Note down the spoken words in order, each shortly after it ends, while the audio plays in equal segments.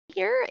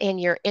here and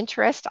your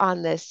interest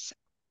on this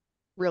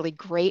really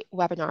great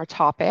webinar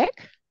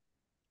topic.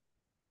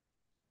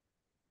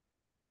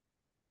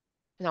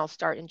 And I'll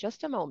start in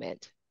just a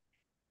moment.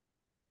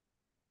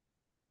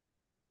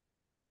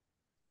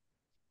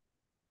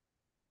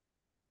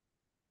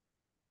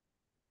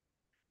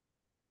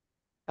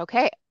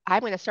 Okay,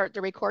 I'm going to start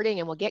the recording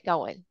and we'll get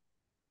going.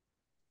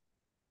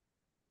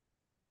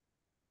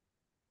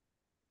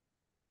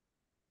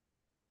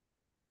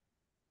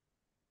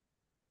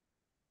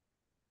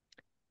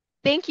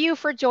 Thank you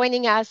for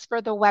joining us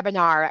for the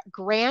webinar,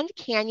 Grand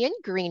Canyon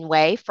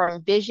Greenway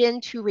from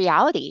Vision to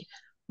Reality.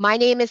 My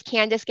name is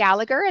Candace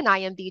Gallagher, and I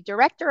am the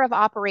Director of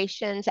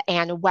Operations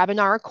and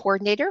Webinar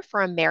Coordinator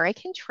for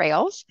American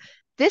Trails.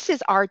 This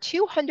is our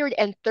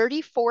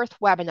 234th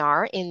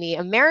webinar in the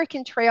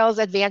American Trails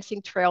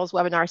Advancing Trails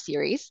webinar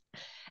series.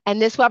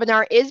 And this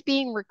webinar is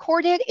being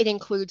recorded. It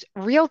includes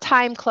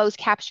real-time closed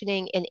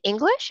captioning in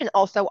English and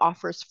also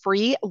offers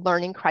free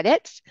learning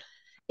credits.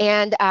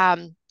 And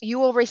you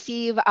will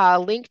receive a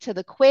link to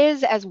the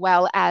quiz as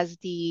well as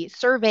the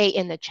survey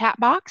in the chat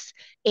box.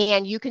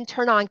 And you can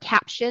turn on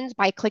captions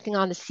by clicking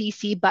on the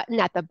CC button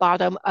at the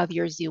bottom of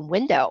your Zoom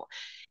window.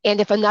 And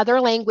if another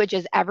language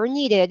is ever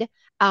needed,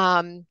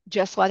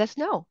 just let us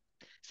know.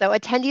 So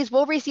attendees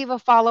will receive a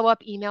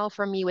follow-up email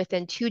from me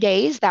within 2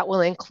 days that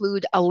will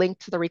include a link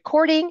to the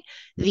recording,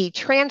 the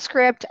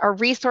transcript, a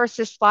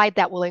resources slide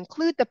that will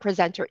include the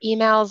presenter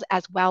emails,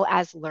 as well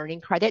as learning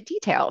credit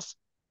details.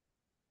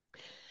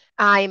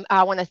 I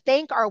want to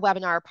thank our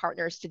webinar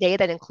partners today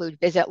that include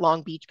Visit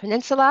Long Beach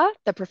Peninsula,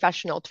 the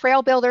Professional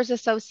Trail Builders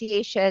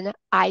Association,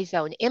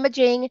 iZone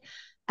Imaging,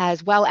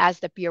 as well as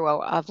the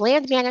Bureau of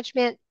Land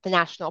Management, the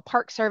National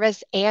Park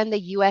Service, and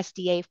the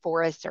USDA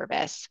Forest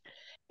Service.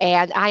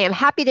 And I am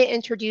happy to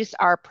introduce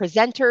our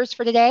presenters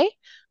for today.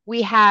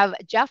 We have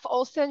Jeff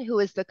Olson, who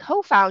is the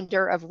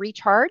co-founder of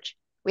Recharge.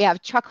 We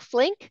have Chuck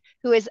Flink,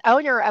 who is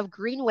owner of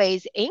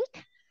Greenways Inc.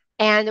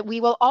 And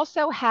we will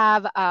also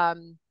have a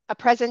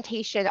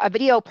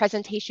video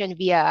presentation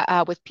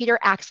via with Peter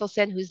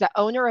Axelson, who's the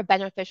owner of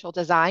Beneficial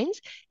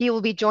Designs. He will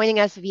be joining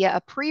us via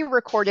a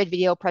pre-recorded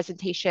video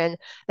presentation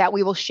that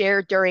we will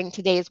share during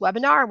today's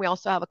webinar. And we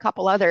also have a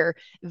couple other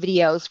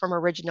videos from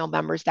original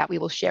members that we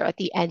will share at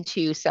the end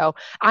too. So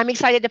I'm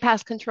excited to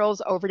pass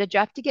controls over to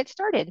Jeff to get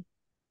started.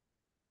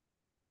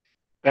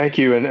 Thank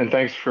you, and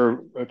thanks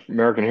for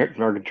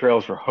American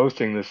Trails for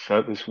hosting this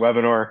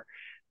webinar.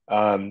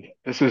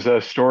 This is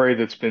a story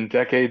that's been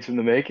decades in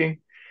the making,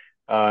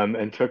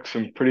 and took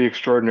some pretty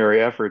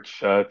extraordinary efforts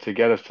to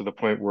get us to the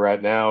point we're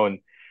at now. And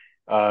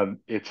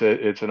it's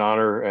an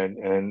honor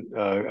and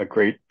a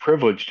great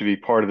privilege to be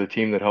part of the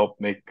team that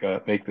helped make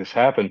this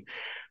happen.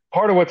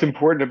 Part of what's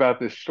important about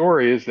this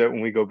story is that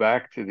when we go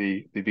back to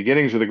the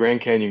beginnings of the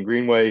Grand Canyon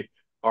Greenway,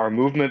 our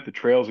movement, the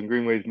Trails and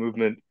Greenways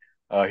movement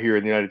here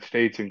in the United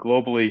States and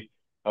globally,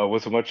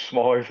 was a much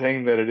smaller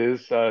thing than it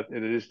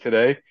is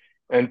today.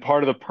 And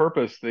part of the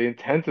purpose, the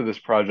intent of this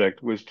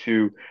project was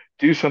to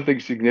do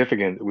something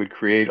significant that would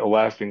create a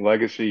lasting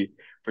legacy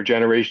for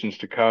generations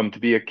to come, to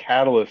be a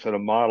catalyst and a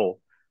model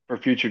for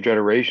future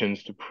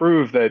generations, to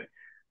prove that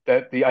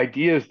the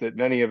ideas that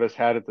many of us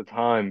had at the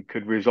time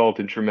could result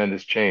in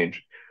tremendous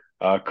change,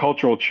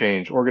 cultural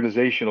change,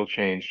 organizational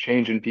change,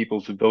 change in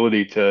people's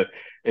ability to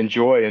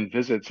enjoy and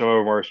visit some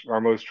of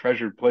our most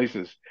treasured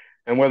places.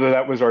 And whether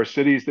that was our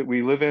cities that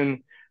we live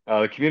in,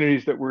 the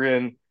communities that we're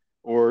in,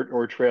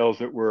 or trails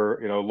that were,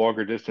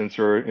 longer distance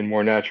or in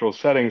more natural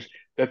settings,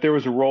 that there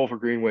was a role for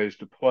greenways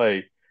to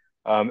play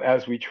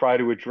as we try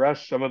to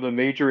address some of the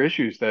major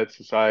issues that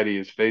society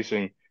is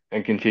facing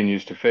and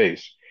continues to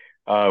face,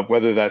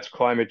 whether that's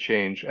climate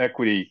change,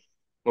 equity,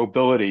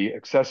 mobility,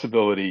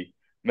 accessibility,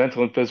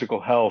 mental and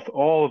physical health,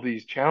 all of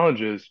these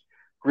challenges.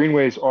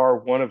 Greenways are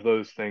one of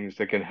those things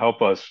that can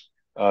help us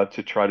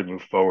to try to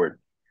move forward.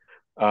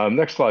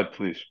 Next slide,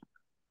 please.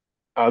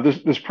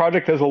 This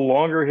project has a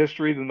longer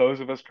history than those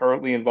of us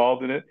currently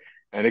involved in it,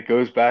 and it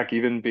goes back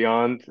even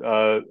beyond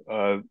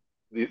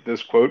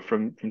this quote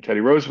from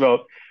Teddy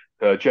Roosevelt,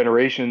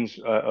 generations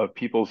of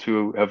peoples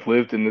who have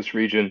lived in this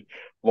region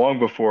long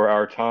before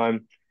our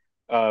time.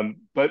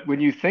 But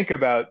when you think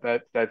about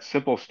that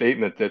simple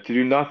statement that to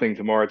do nothing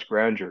to mar its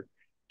grandeur,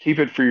 keep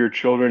it for your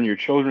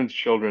children's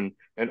children,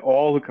 and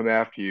all who come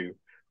after you,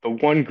 the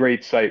one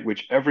great sight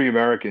which every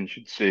American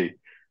should see.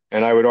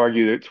 And I would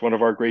argue that it's one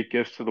of our great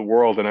gifts to the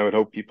world, and I would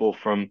hope people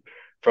from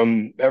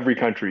every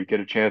country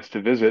get a chance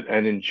to visit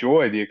and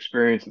enjoy the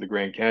experience of the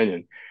Grand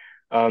Canyon.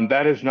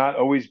 That has not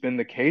always been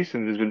the case,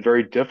 and it has been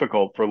very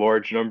difficult for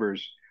large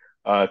numbers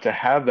to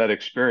have that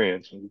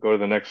experience. And go to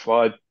the next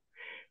slide.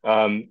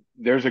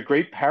 There's a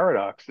great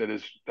paradox that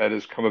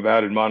has come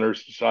about in modern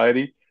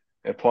society.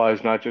 It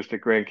applies not just at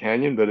Grand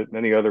Canyon, but at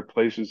many other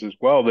places as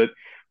well, that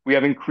we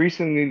have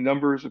increasingly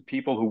numbers of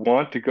people who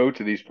want to go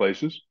to these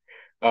places.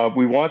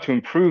 We want to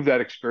improve that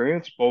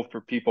experience, both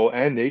for people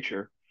and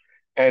nature.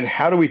 And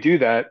how do we do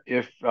that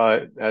if,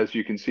 as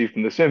you can see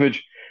from this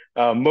image,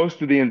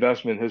 most of the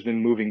investment has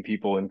been moving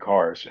people in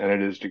cars, and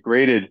it has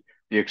degraded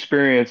the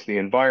experience, the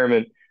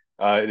environment.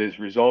 It has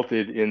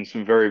resulted in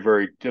some very,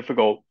 very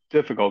difficult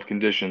difficult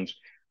conditions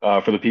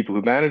for the people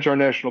who manage our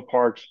national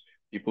parks,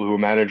 people who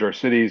manage our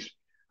cities,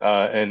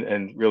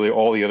 and really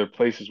all the other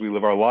places we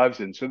live our lives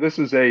in. So this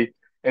is an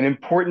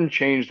important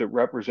change that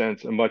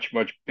represents a much,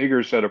 much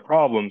bigger set of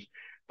problems.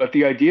 But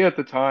the idea at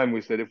the time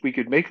was that if we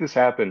could make this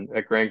happen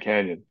at Grand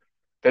Canyon,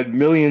 that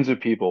millions of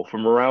people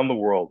from around the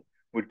world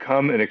would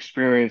come and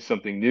experience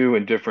something new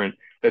and different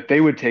that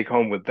they would take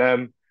home with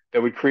them,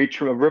 that would create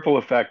a ripple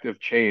effect of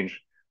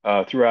change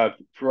throughout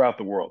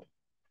the world.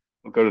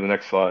 We'll go to the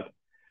next slide.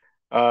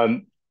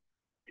 Um,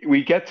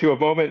 we get to a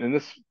moment, and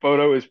this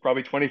photo is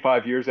probably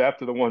 25 years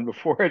after the one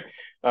before it,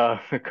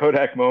 the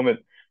Kodak moment.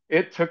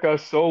 It took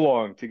us so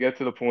long to get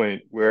to the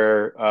point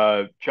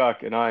where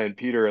Chuck and I and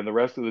Peter and the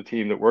rest of the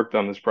team that worked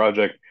on this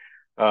project,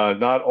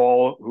 not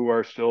all who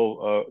are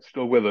still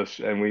with us,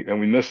 and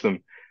we miss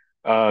them.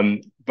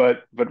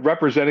 But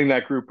representing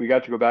that group, we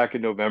got to go back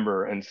in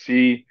November and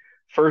see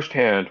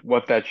firsthand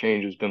what that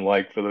change has been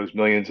like for those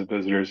millions of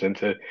visitors, and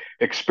to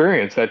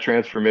experience that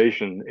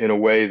transformation in a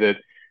way that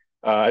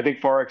I think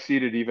far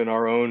exceeded even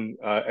our own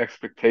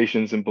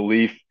expectations and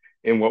belief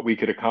in what we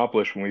could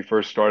accomplish when we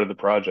first started the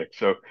project.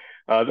 So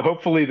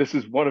hopefully this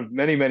is one of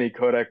many, many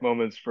Kodak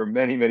moments for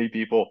many, many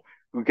people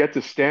who get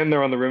to stand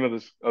there on the rim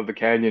of the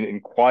canyon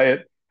in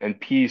quiet and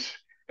peace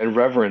and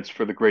reverence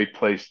for the great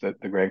place that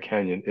the Grand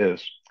Canyon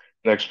is.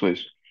 Next,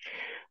 please.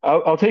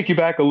 I'll take you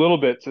back a little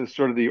bit to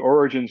sort of the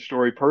origin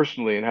story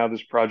personally and how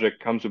this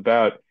project comes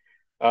about.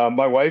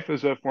 My wife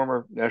is a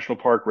former National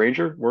Park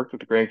ranger, worked at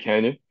the Grand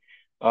Canyon.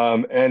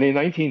 And in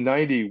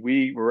 1990,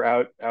 we were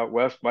out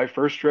west, my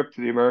first trip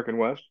to the American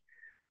West.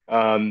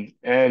 And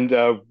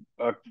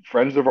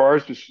friends of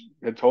ours just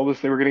had told us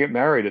they were going to get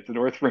married at the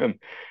North Rim.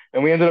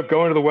 And we ended up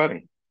going to the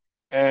wedding.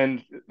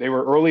 And they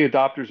were early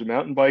adopters of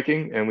mountain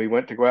biking, and we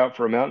went to go out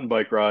for a mountain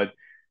bike ride.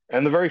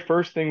 And the very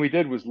first thing we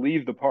did was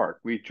leave the park.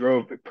 We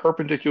drove a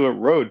perpendicular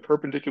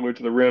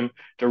to the rim,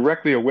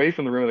 directly away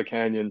from the rim of the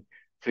canyon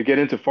to get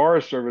into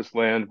Forest Service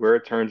land, where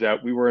it turns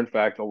out we were in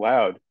fact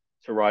allowed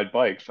to ride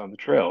bikes on the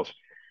trails.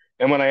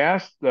 And when I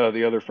asked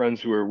the other friends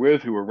who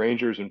were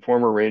rangers and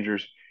former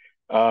rangers,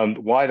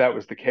 why that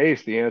was the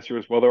case, the answer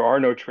was, well, there are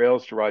no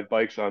trails to ride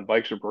bikes on.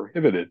 Bikes are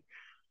prohibited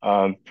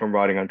from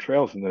riding on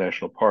trails in the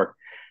national park.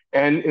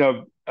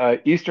 And,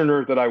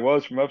 Easterner that I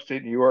was from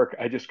upstate New York,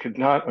 I just could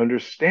not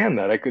understand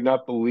that. I could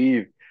not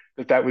believe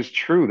that that was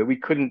true, that we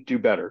couldn't do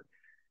better.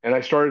 And I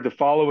started to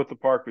follow what the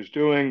park was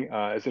doing.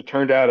 As it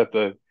turned out, at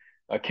the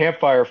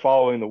campfire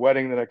following the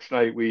wedding the next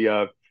night,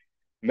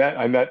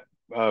 I met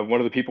one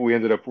of the people we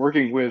ended up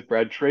working with,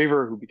 Brad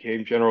Traver, who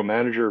became general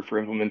manager for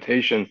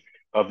implementation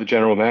of the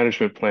general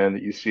management plan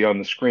that you see on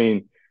the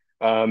screen,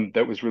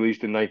 that was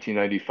released in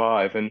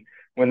 1995. And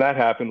when that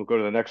happened, we'll go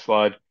to the next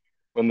slide.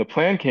 When the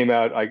plan came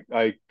out,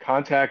 I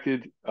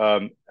contacted,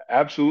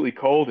 absolutely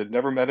cold, had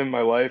never met him in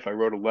my life. I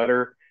wrote a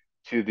letter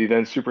to the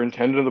then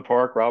superintendent of the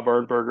park, Rob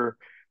Arnberger,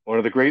 one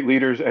of the great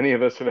leaders any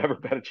of us have ever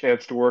had a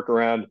chance to work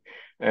around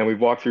and we've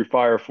walked through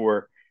fire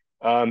for,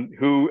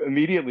 who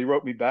immediately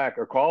wrote me back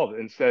or called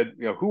and said,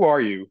 who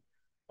are you?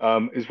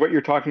 Is what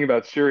you're talking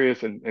about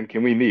serious, and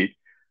can we meet?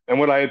 And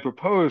what I had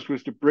proposed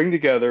was to bring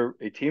together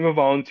a team of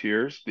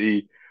volunteers,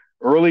 the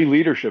early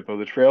leadership of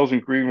the Trails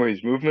and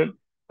Greenways movement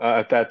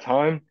at that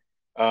time.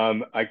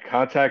 I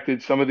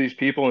contacted some of these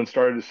people and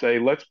started to say,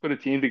 let's put a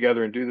team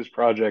together and do this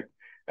project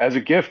as a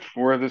gift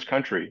for this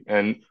country.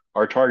 And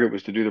our target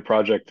was to do the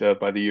project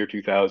by the year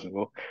 2000.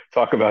 We'll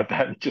talk about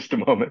that in just a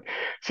moment.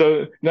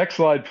 So next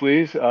slide,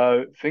 please.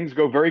 Things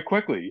go very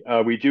quickly.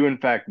 We do, in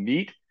fact,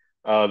 meet.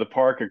 The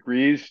park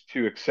agrees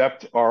to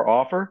accept our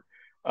offer.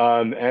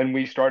 And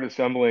we start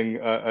assembling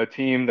a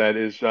team that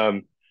is,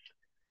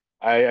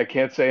 I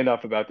can't say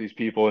enough about these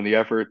people and the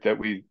effort that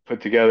we put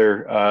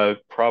together.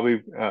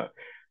 Probably,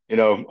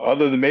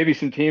 other than maybe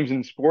some teams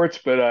in sports,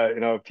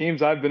 but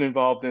teams I've been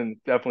involved in,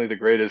 definitely the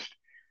greatest.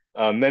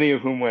 Many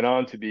of whom went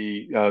on to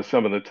be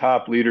some of the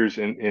top leaders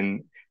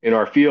in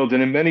our field,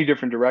 and in many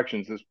different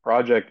directions. This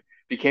project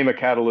became a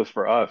catalyst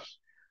for us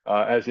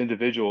as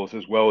individuals,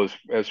 as well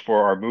as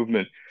for our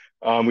movement.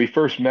 We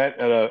first met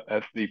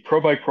at the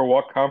Pro Bike Pro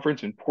Walk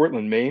conference in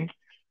Portland, Maine,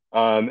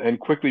 and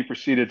quickly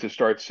proceeded to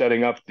start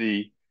setting up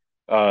the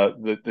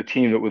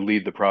team that would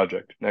lead the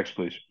project. Next,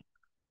 please.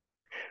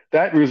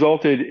 That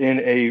resulted in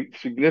a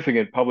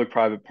significant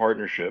public-private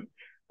partnership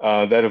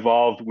that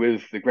evolved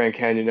with the Grand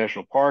Canyon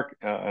National Park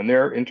and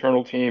their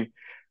internal team,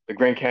 the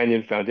Grand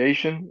Canyon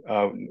Foundation,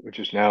 which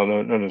is now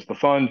known as the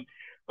Fund,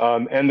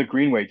 and the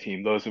Greenway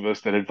team, those of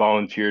us that had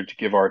volunteered to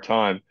give our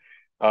time.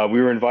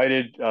 We were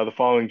invited the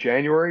following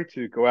January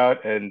to go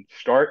out and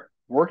start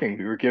working.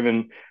 We were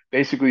given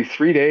basically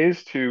 3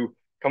 days to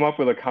come up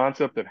with a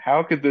concept of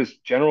how could this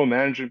general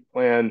management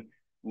plan,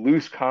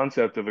 loose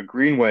concept of a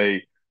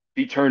greenway,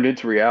 be turned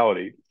into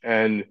reality.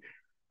 And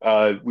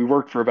we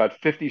worked for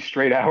about 50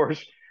 straight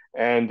hours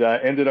and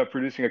ended up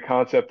producing a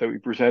concept that we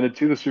presented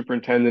to the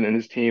superintendent and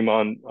his team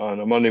on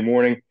a Monday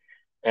morning.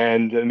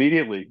 And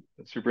immediately,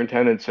 the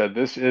superintendent said,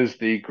 "This is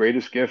the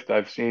greatest gift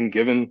I've seen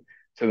given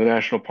to the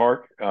national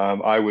park.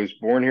 I was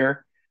born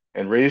here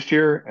and raised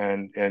here,"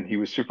 and he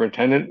was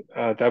superintendent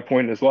at that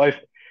point in his life.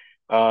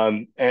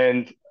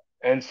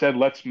 and said,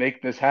 let's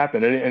make this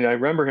happen. And I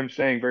remember him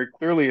saying very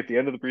clearly at the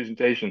end of the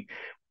presentation,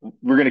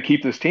 we're going to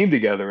keep this team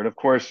together. And of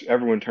course,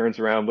 everyone turns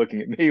around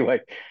looking at me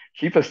like,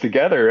 keep us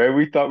together. And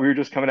we thought we were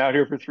just coming out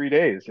here for 3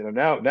 days.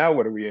 Now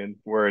what are we in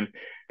for? And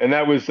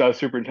that was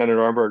Superintendent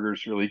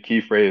Armberger's really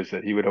key phrase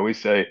that he would always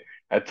say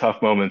at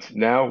tough moments.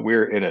 Now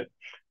we're in it.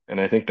 And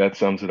I think that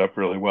sums it up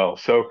really well.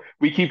 So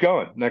we keep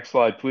going. Next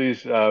slide,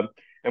 please.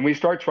 And we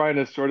start trying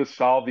to sort of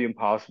solve the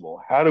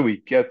impossible. How do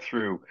we get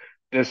through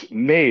this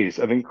maze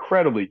of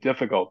incredibly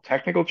difficult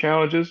technical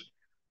challenges,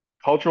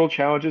 cultural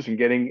challenges in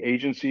getting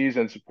agencies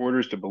and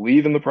supporters to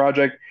believe in the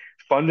project?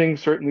 Funding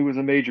certainly was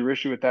a major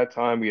issue at that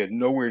time. We had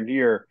nowhere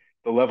near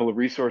the level of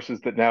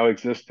resources that now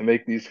exist to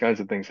make these kinds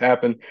of things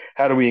happen.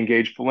 How do we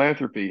engage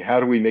philanthropy? How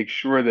do we make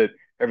sure that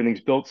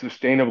everything's built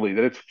sustainably,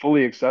 that it's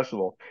fully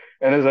accessible?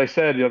 And as I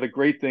said, the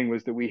great thing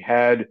was that we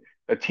had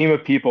a team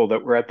of people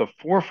that were at the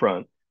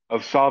forefront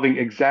of solving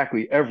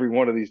exactly every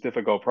one of these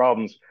difficult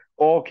problems,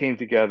 all came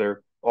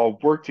together, all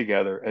worked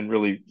together, and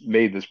really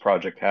made this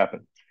project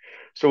happen.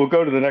 So we'll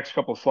go to the next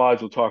couple of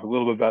slides. We'll talk a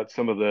little bit about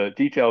some of the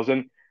details.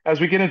 And as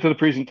we get into the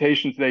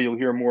presentation today, you'll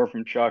hear more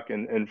from Chuck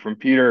and from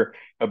Peter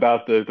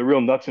about the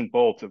real nuts and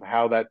bolts of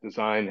how that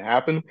design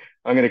happened.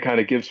 I'm going to kind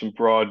of give some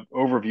broad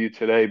overview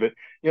today, but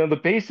the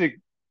basic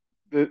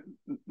the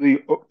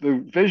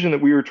the vision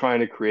that we were trying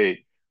to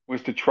create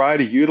was to try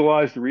to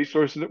utilize the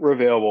resources that were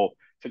available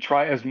to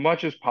try as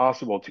much as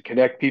possible to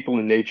connect people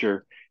and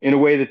nature in a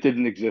way that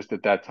didn't exist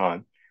at that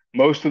time.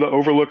 Most of the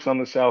overlooks on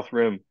the South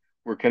Rim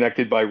were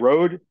connected by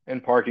road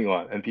and parking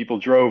lot, and people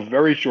drove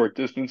very short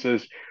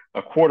distances,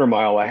 a quarter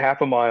mile, a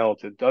half a mile,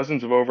 to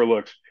dozens of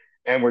overlooks,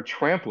 and were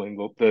trampling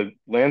the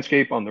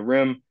landscape on the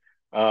rim.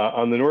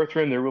 On the North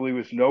Rim, there really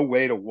was no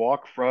way to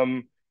walk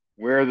from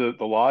where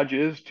the lodge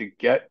is to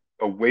get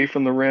away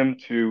from the rim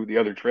to the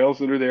other trails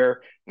that are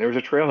there. And there was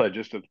a trailhead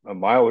just a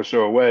mile or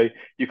so away.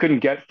 You couldn't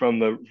get from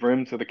the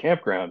rim to the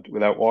campground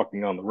without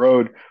walking on the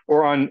road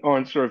or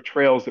on sort of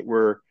trails that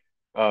were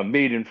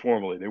made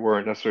informally. They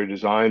weren't necessarily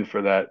designed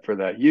for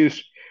that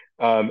use,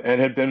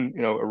 and had been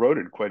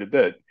eroded quite a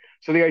bit.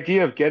 So the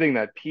idea of getting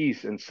that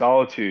peace and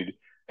solitude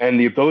and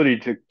the ability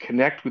to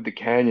connect with the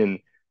canyon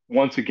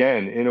once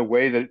again in a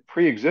way that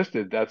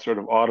pre-existed that sort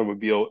of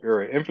automobile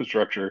era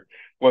infrastructure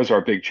was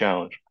our big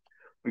challenge.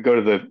 We go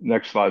to the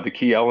next slide, the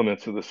key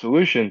elements of the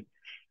solution.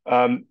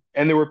 And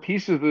there were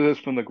pieces of this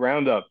from the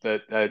ground up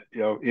that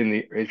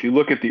if you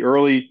look at the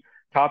early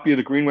copy of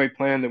the Greenway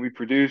plan that we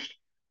produced,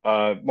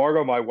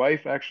 Margot, my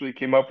wife, actually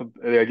came up with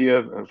the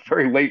idea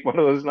very late one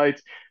of those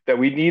nights that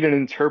we need an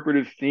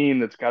interpretive theme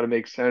that's got to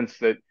make sense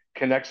that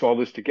connects all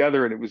this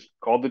together. And it was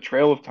called the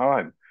Trail of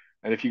Time.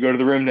 And if you go to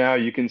the rim now,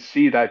 you can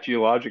see that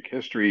geologic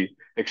history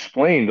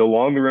explained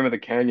along the rim of the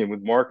canyon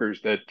with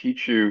markers that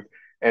teach you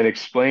and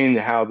explain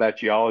how that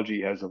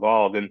geology has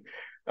evolved.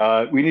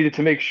 And we needed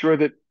to make sure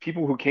that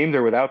people who came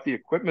there without the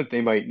equipment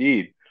they might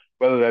need,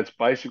 whether that's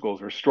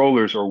bicycles or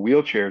strollers or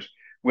wheelchairs,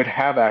 would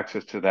have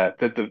access to that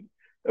the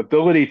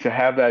ability to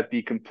have that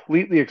be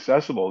completely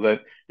accessible,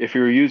 that if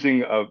you're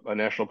using a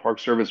National Park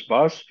Service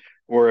bus,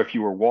 or if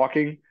you were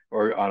walking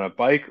or on a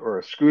bike or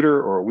a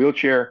scooter or a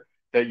wheelchair,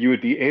 that you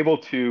would be able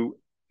to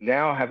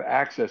now have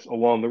access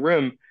along the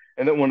rim.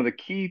 And that one of the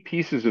key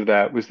pieces of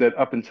that was that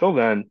up until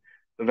then,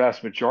 the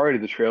vast majority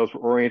of the trails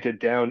were oriented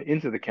down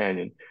into the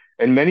canyon.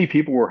 And many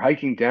people were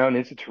hiking down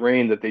into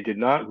terrain that they did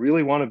not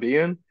really want to be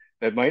in,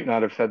 that might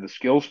not have had the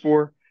skills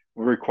for,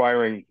 were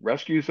requiring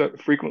rescues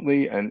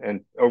frequently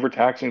and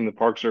overtaxing the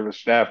Park Service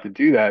staff to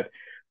do that.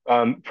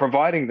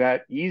 Providing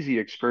that easy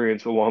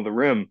experience along the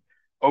rim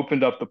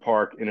opened up the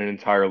park in an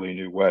entirely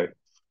new way.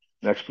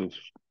 Next, please.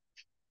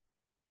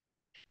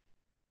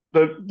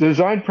 The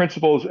design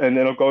principles, and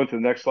then I'll go into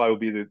the next slide, will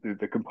be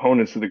the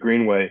components of the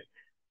Greenway,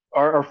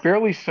 are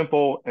fairly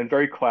simple and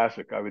very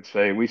classic, I would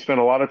say. We spent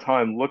a lot of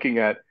time looking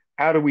at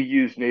how do we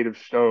use native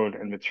stone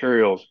and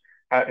materials.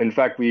 In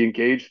fact, we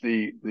engaged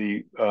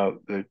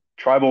the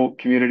tribal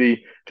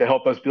community to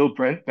help us build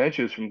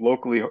benches from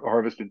locally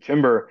harvested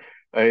timber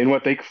in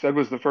what they said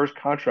was the first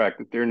contract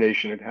that their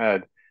nation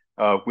had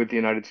with the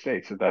United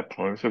States at that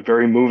point. It's a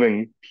very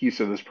moving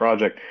piece of this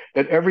project,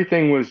 that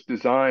everything was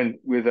designed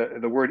with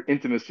the word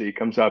intimacy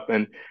comes up,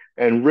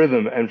 and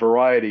rhythm and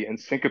variety and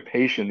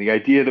syncopation. The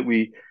idea that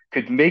we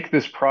could make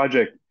this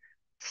project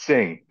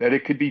sing, that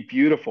it could be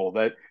beautiful,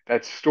 that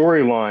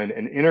storyline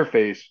and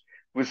interface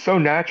was so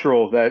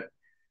natural that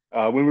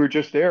when we were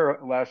just there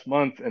last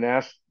month and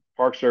asked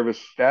Park Service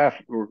staff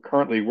who are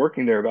currently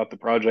working there about the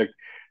project,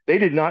 they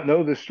did not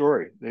know this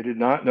story. They did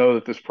not know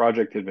that this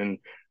project had been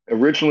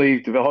originally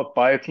developed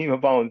by a team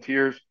of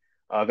volunteers,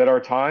 that our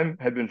time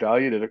had been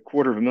valued at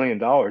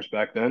 $250,000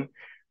 back then,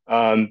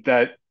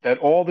 that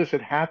all this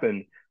had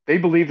happened. They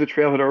believed the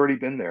trail had already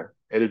been there.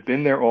 It had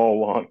been there all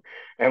along.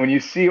 And when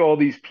you see all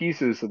these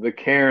pieces of the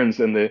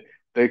cairns and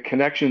the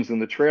connections and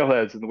the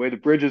trailheads and the way the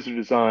bridges are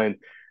designed,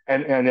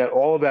 and that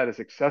all of that is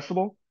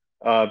accessible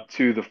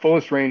to the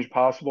fullest range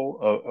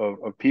possible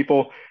of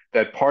people,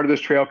 that part of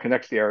this trail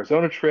connects the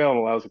Arizona Trail and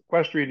allows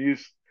equestrian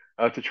use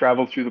to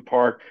travel through the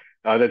park.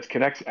 that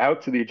connects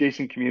out to the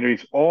adjacent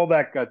communities. All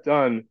that got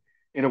done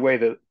in a way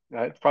that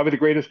probably the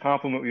greatest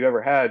compliment we've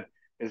ever had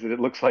is that it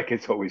looks like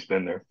it's always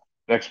been there.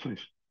 Next,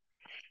 please.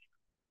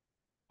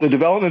 The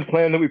development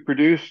plan that we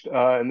produced,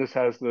 and this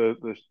has the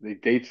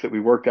dates that we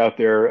worked out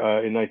there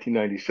in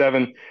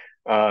 1997.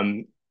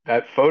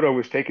 That photo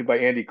was taken by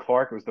Andy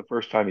Clark. It was the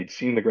first time he'd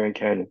seen the Grand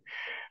Canyon.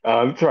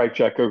 It's all right,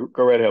 Jack. Go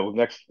right ahead.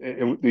 Next,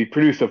 we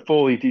produced a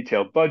fully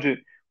detailed budget.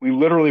 We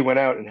literally went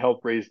out and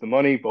helped raise the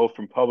money, both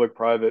from public,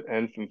 private,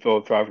 and from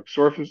philanthropic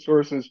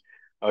sources.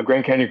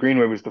 Grand Canyon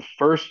Greenway was the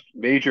first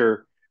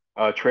major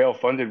trail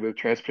funded with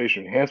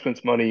transportation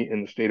enhancements money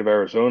in the state of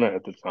Arizona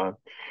at the time.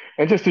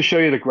 And just to show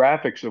you the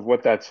graphics of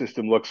what that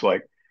system looks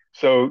like.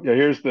 So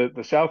here's the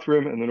South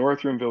Rim and the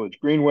North Rim Village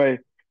Greenway.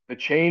 The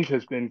change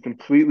has been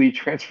completely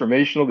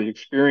transformational. The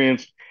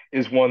experience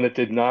is one that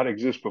did not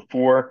exist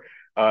before.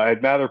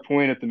 At Mather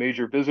Point at the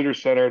major visitor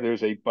center,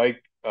 there's a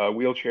bike,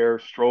 wheelchair,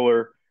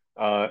 stroller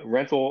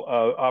rental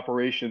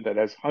operation that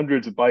has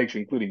hundreds of bikes,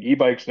 including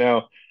e-bikes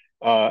now.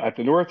 At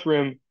the North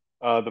Rim,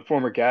 the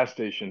former gas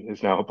station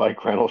is now a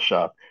bike rental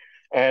shop.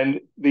 And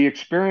the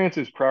experience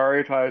is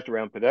prioritized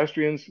around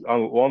pedestrians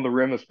along the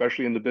rim,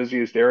 especially in the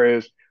busiest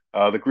areas.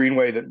 The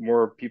greenway that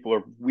more people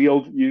are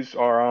wheeled use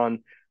are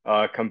on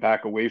come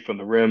back away from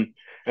the rim.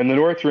 And the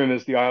North Rim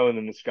is the island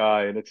in the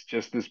sky, and it's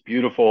just this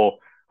beautiful,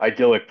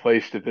 idyllic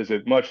place to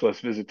visit, much less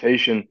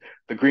visitation.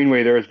 The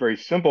greenway there is very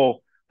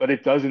simple, but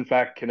it does in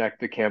fact connect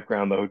the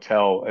campground, the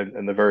hotel,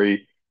 and the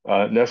very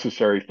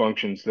necessary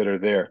functions that are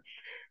there.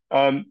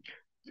 Um,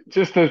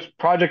 just the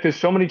project has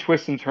so many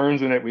twists and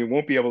turns in it. We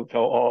won't be able to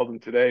tell all of them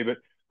today, but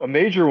a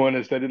major one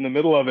is that in the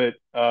middle of it,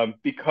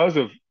 because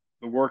of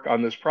the work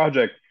on this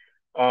project,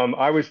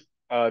 I was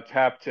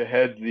tapped to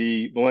head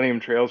the Millennium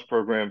Trails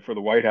program for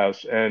the White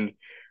House, and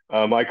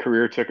my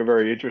career took a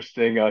very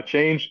interesting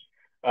change,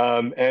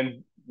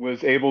 and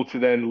was able to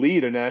then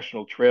lead a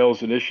national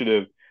trails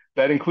initiative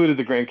that included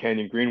the Grand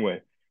Canyon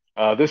Greenway.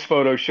 This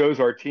photo shows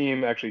our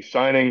team actually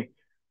signing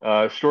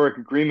historic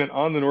agreement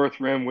on the North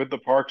Rim with the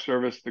Park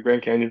Service, the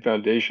Grand Canyon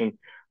Foundation,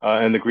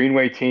 and the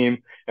Greenway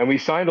team. And we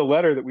signed a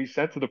letter that we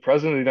sent to the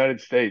President of the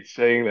United States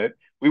saying that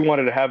we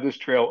wanted to have this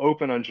trail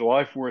open on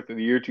July 4th of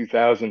the year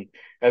 2000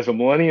 as a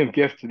Millennium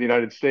gift to the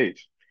United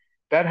States.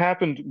 That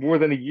happened more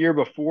than a year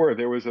before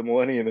there was a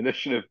Millennium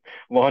Initiative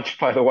launched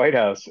by the White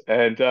House.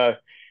 And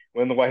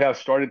when the White House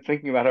started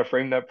thinking about how to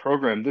frame that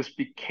program, this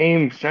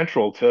became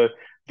central to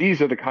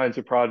these are the kinds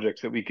of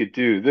projects that we could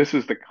do. This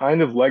is the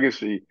kind of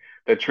legacy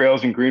that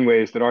trails and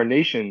greenways that our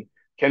nation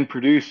can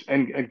produce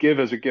and give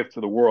as a gift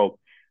to the world.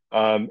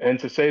 And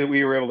to say that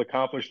we were able to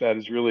accomplish that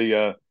is really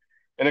an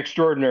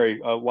extraordinary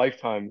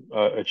lifetime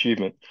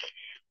achievement.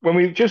 When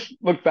we just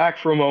look back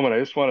for a moment, I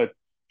just want to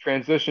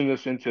transition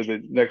this into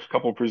the next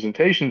couple of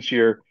presentations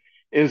here,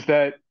 is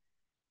that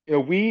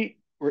we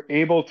were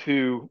able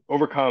to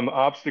overcome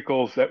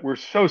obstacles that were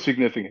so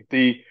significant.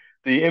 The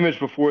image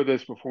before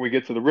this, before we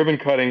get to the ribbon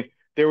cutting,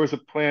 there was a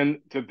plan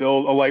to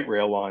build a light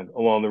rail line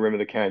along the rim of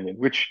the canyon,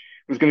 which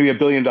was going to be a $1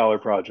 billion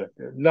project.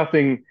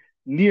 Nothing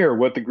near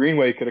what the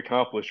Greenway could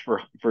accomplish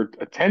for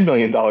a $10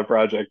 million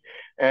project.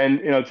 And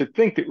to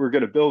think that we're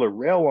going to build a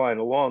rail line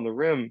along the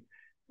rim,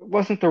 it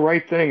wasn't the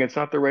right thing. It's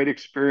not the right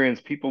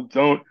experience. People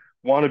don't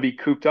want to be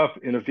cooped up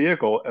in a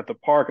vehicle at the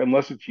park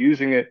unless it's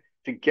using it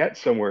to get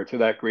somewhere to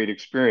that great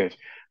experience.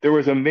 There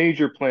was a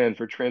major plan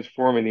for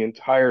transforming the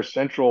entire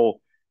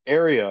central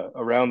area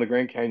around the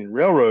Grand Canyon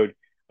Railroad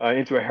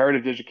into a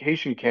heritage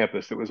education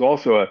campus that was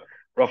also a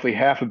roughly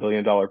 $500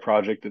 million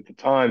project at the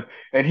time.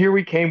 And here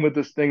we came with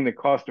this thing that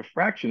cost a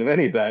fraction of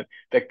any of that,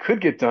 that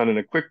could get done in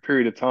a quick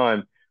period of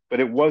time,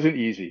 but it wasn't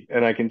easy.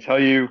 And I can tell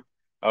you,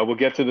 we'll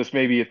get to this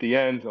maybe at the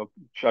end.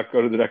 Chuck,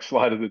 go to the next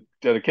slide of the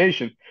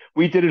dedication.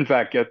 We did in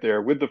fact get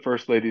there with the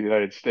First Lady of the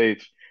United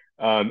States,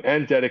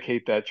 and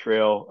dedicate that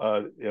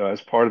trail,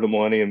 as part of the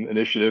Millennium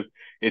Initiative.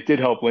 It did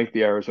help link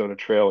the Arizona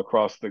Trail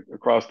across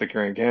the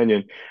Grand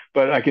Canyon.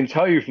 But I can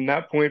tell you from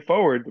that point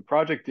forward, the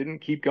project didn't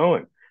keep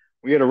going.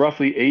 We had a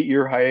roughly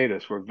 8-year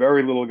hiatus where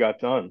very little got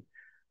done.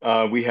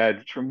 We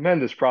had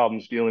tremendous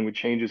problems dealing with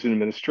changes in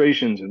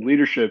administrations and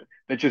leadership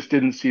that just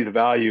didn't see the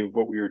value of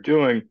what we were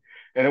doing.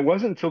 And it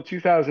wasn't until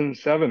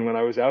 2007 when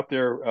I was out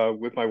there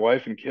with my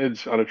wife and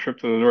kids on a trip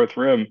to the North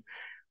Rim,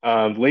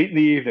 late in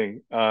the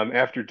evening,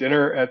 after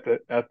dinner at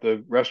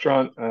the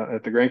restaurant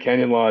at the Grand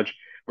Canyon Lodge.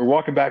 We're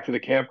walking back to the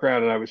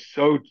campground, and I was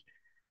so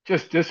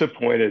just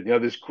disappointed.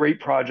 This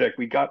great project,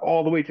 we got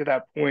all the way to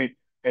that point,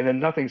 and then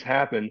nothing's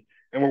happened.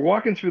 And we're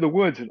walking through the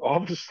woods, and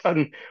all of a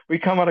sudden, we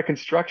come on a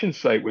construction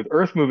site with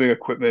earth moving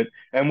equipment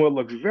and what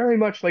looks very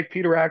much like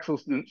Peter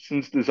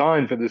Axelson's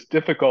design for this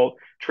difficult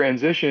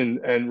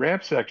transition and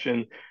ramp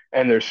section.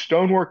 And there's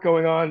stonework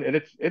going on,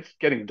 and it's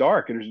getting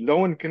dark, and there's no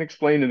one can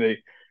explain to me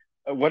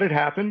what had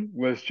happened.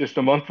 Was just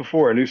a month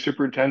before, a new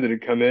superintendent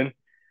had come in,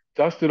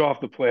 dusted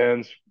off the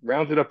plans,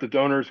 rounded up the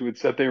donors who had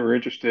said they were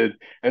interested,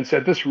 and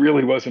said, this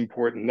really was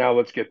important. Now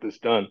let's get this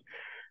done.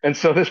 And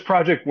so this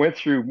project went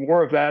through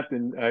more of that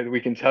than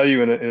we can tell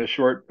you in a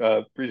short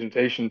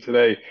presentation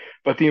today.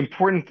 But the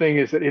important thing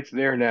is that it's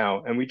there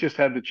now, and we just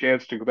had the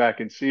chance to go back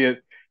and see it.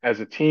 as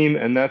a team,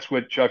 and that's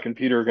what Chuck and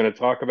Peter are going to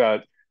talk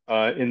about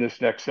in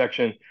this next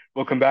section.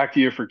 We'll come back to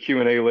you for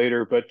Q&A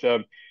later, but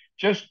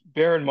just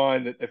bear in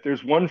mind that if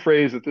there's one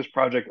phrase that this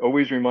project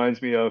always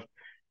reminds me of,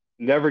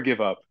 never give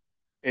up.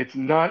 It's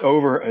not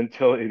over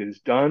until it is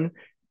done.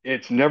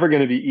 It's never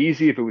going to be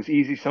easy. If it was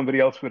easy, somebody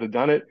else would have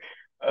done it.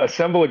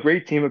 Assemble a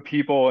great team of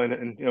people,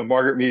 and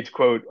Margaret Mead's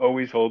quote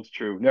always holds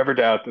true. Never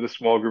doubt that a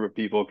small group of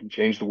people can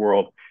change the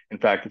world. In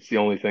fact, it's the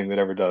only thing that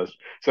ever does.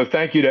 So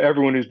thank you to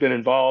everyone who's been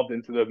involved,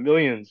 and to the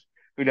millions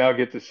who now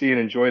get to see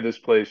and enjoy this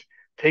place.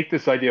 Take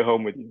this idea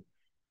home with you.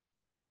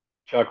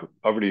 Chuck,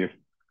 over to you.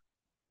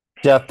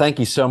 Jeff, thank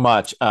you so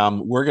much.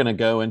 We're going to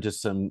go into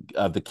some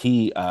of the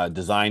key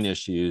design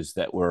issues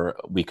that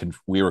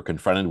we were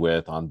confronted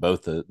with on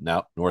both the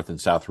North and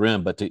South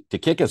Rim. But to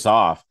kick us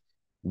off,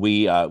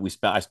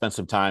 I spent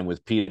some time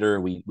with Peter.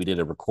 We did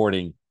a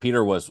recording.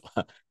 Peter was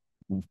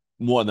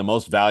one of the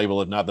most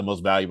valuable, if not the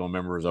most valuable,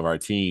 members of our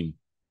team,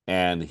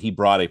 and he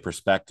brought a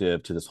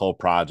perspective to this whole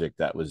project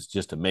that was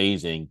just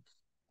amazing.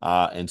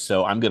 And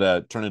so I'm going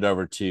to turn it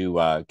over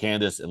to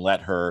Candace and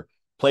let her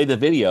play the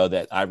video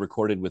that I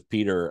recorded with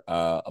Peter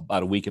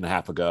about a week and a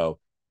half ago,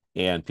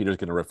 and Peter's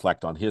going to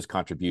reflect on his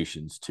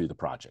contributions to the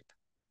project.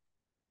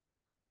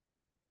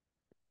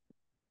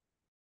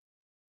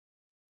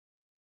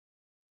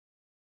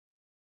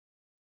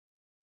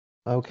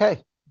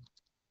 Okay,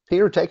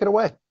 Peter, take it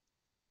away.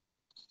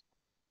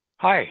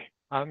 Hi,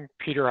 I'm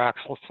Peter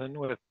Axelson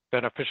with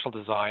Beneficial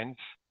Designs,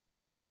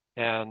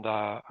 and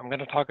I'm going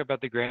to talk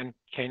about the Grand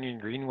Canyon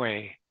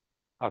Greenway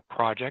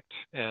project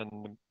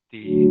and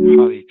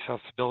how the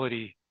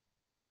accessibility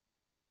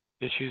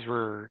issues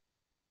were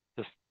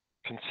just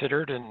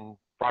considered and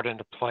brought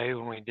into play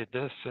when we did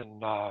this.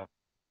 And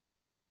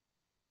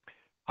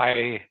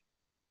I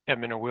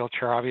am in a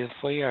wheelchair,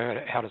 obviously.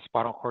 I had a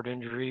spinal cord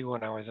injury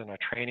when I was in a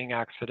training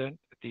accident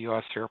at the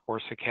U.S. Air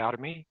Force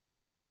Academy.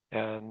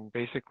 And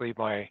basically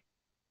my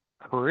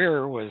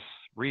career was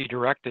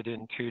redirected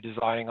into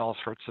designing all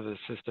sorts of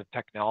assistive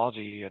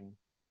technology. And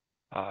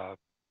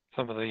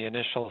some of the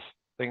initial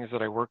things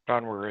that I worked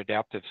on were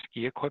adaptive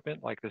ski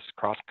equipment, like this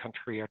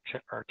cross-country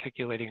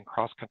articulating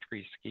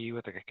cross-country ski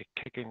with a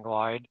kick and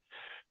glide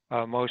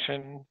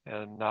motion.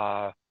 And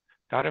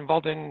got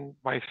involved in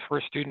my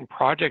first student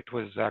project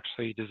was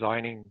actually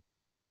designing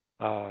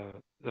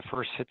the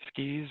first hit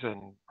skis,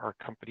 and our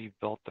company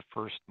built the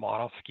first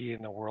model ski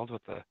in the world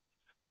with a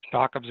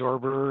shock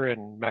absorber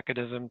and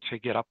mechanism to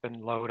get up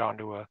and load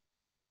onto a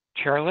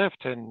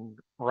chairlift. And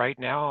right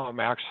now I'm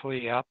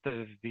actually at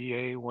the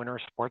VA Winter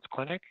Sports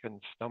Clinic in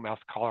Snowmass,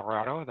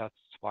 Colorado. That's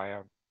why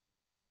I'm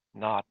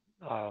not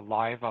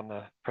live on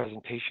the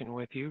presentation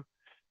with you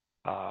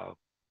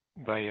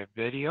via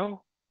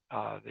video.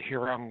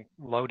 Here I'm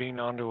loading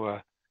onto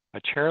a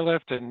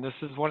chairlift, and this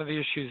is one of the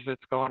issues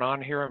that's going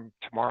on here. And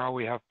tomorrow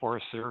we have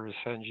Forest Service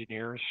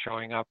engineers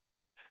showing up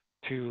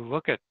to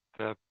look at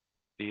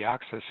the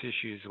access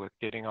issues with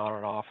getting on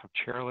and off of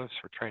chairlifts.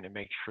 We're trying to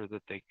make sure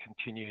that they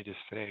continue to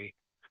stay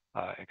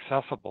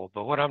accessible.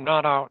 But when I'm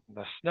not out in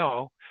the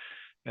snow,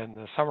 in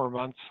the summer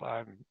months,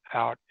 I'm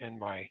out in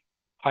my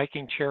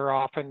hiking chair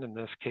often. In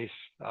this case,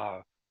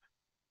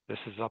 this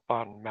is up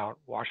on Mount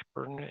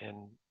Washburn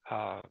in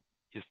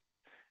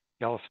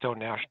Yellowstone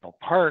National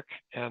Park.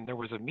 And there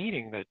was a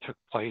meeting that took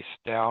place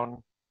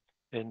down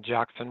in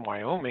Jackson,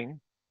 Wyoming,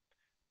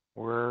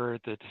 where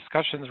the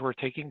discussions were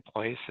taking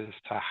place as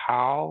to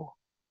how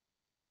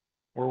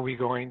were we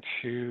going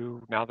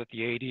to, now that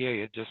the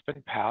ADA had just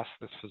been passed,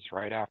 this was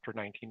right after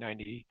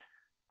 1990,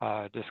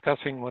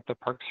 discussing with the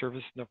Park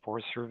Service and the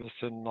Forest Service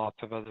and lots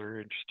of other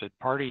interested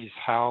parties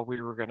how we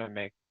were going to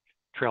make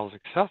trails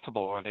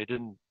accessible. And they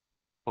didn't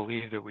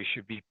believe that we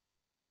should be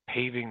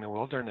paving the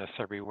wilderness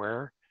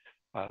everywhere,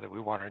 that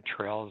we wanted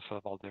trails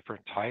of all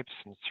different types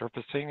and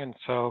surfacing. And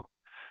so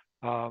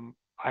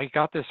I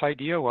got this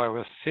idea while I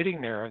was sitting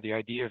there, the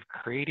idea of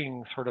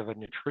creating sort of a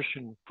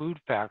nutrition food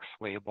facts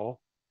label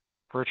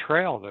for a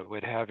trail that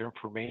would have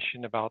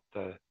information about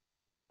the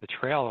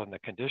trail and the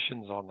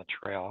conditions on the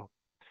trail.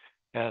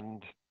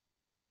 And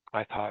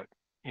I thought,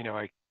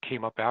 I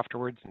came up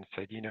afterwards and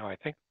said, I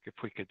think if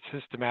we could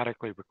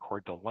systematically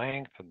record the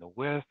length and the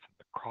width, and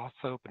the cross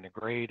slope and the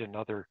grade and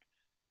other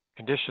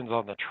conditions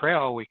on the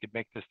trail, we could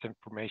make this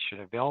information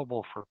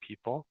available for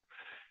people.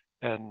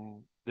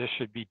 And this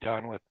should be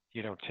done with,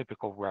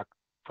 typical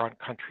front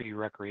country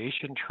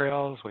recreation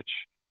trails, which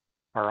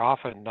are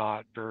often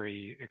not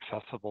very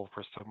accessible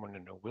for someone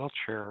in a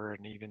wheelchair,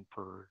 and even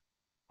for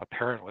a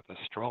parent with a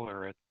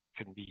stroller, it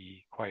can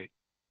be quite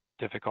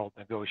difficult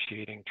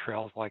negotiating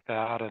trails like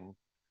that. And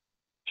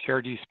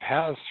shared use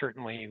paths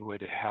certainly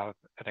would have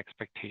an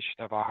expectation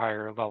of a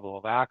higher level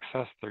of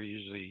access. They're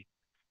usually,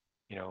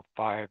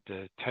 5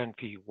 to 10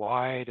 feet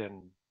wide,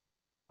 and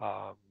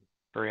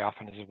very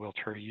often as a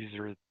wheelchair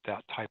user,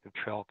 that type of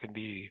trail can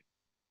be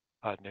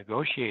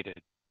negotiated,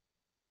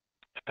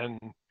 and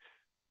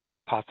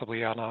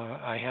possibly on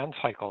a hand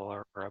cycle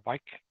or a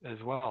bike as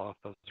well,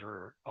 if those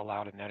are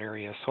allowed in that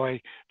area. So I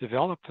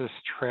developed this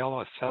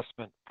trail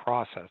assessment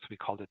process. We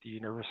called it the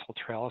Universal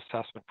Trail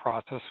Assessment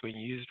Process. We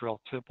used real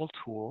simple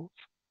tools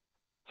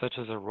such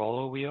as a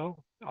rollo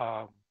wheel,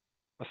 a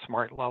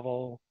smart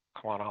level,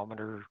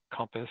 chronometer,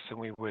 compass, and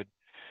we would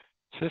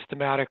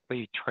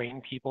systematically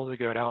train people to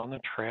go down the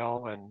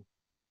trail and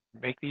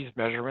make these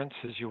measurements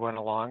as you went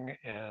along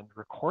and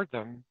record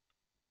them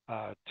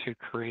to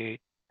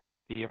create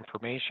the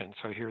information.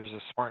 So here's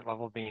a smart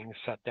level being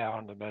set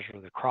down to measure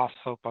the cross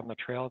slope on the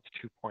trail.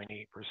 It's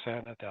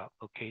 2.8% at that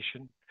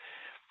location.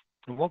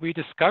 And what we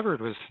discovered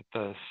was that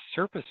the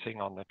surfacing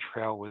on the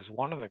trail was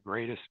one of the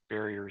greatest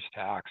barriers to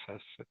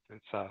access.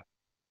 It's a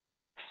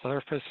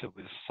surface that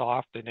was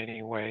soft in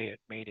any way. It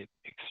made it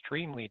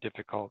extremely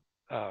difficult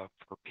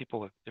for people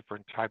with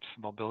different types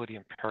of mobility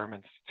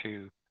impairments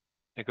to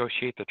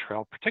negotiate the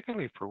trail,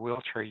 particularly for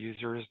wheelchair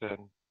users. And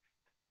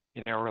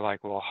we're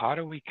like, well, how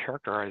do we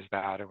characterize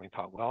that? And we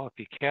thought, well, if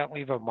you can't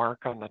leave a mark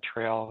on the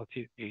trail,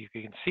 if you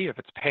can see if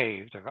it's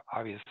paved,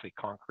 obviously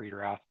concrete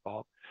or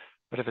asphalt.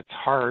 But if it's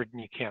hard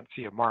and you can't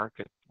see a mark,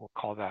 we'll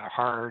call that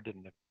hard.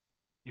 And if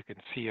you can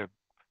see a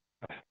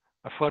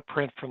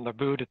footprint from the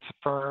boot, it's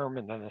firm,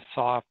 and then the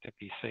soft if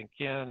you sink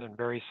in, and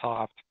very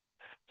soft.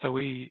 So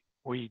we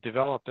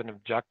developed an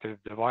objective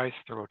device,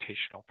 the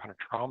rotational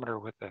penetrometer,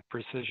 with a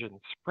precision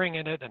spring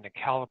in it and a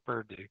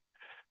caliper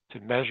to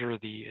measure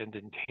the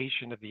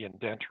indentation of the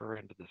indenter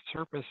into the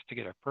surface to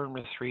get a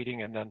firmness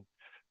reading, and then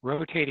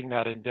rotating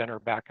that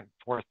indenter back and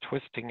forth,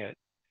 twisting it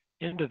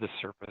into the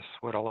surface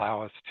would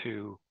allow us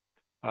to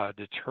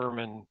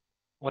determine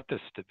what the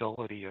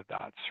stability of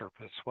that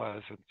surface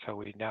was. And so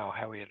we now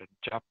have an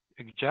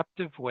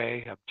objective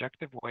way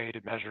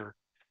to measure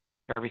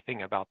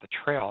everything about the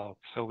trail.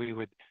 So we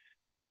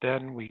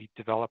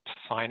developed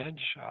signage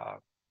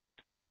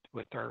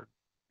with our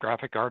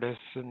graphic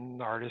artists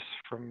and artists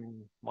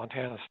from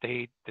Montana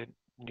State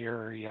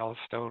near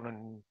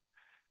Yellowstone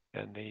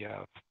and the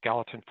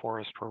Gallatin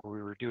Forest, where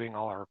we were doing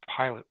all our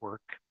pilot work.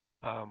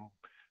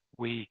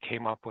 We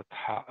came up with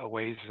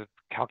ways of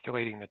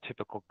calculating the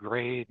typical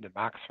grade, the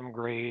maximum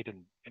grade, and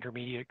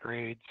intermediate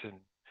grades. And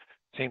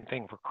same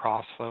thing for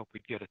cross slope.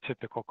 We'd get a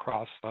typical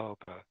cross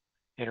slope,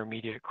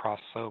 intermediate cross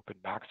slope, and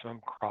maximum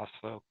cross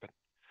slope. And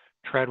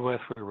tread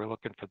width, we were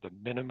looking for the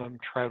minimum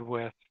tread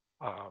width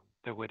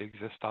that would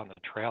exist on the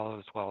trail,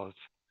 as well as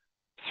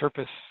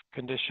surface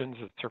conditions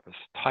and surface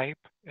type,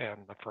 and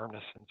the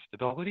firmness and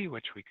stability,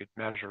 which we could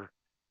measure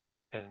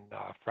in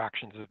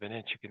fractions of an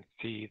inch. You can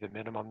see the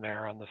minimum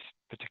there on this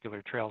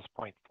particular trail is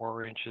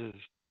 0.4 inches.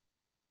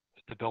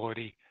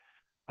 Stability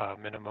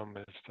minimum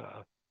is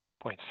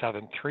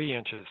 0.73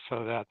 inches.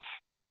 So that's,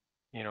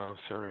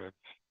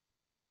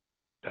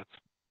 that's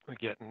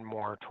getting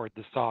more toward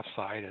the soft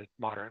side, at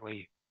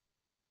moderately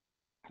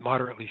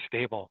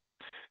stable.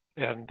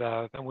 And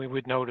then we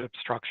would note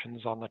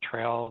obstructions on the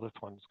trail. This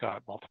one's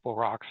got multiple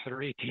rocks that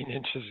are 18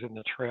 inches in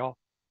the trail.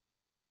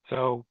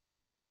 So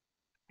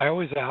I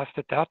was asked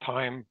at that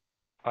time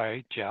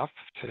by Jeff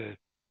to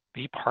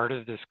be part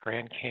of this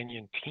Grand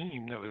Canyon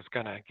team that was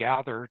going to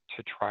gather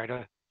to try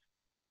to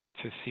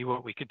see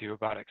what we could do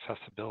about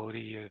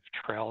accessibility of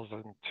trails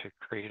and to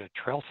create a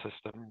trail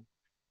system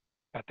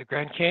at the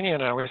Grand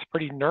Canyon. I was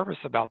pretty nervous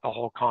about the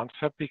whole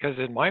concept because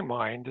in my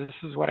mind,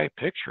 this is what I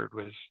pictured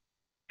was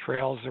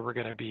trails that were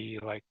going to be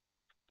like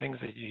things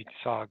that you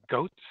saw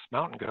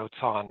mountain goats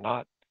on,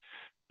 not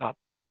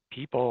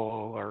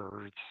people,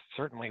 or it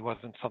certainly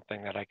wasn't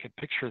something that I could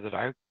picture that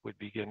I would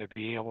begin to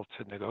be able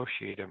to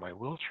negotiate in my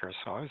wheelchair.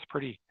 So I was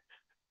pretty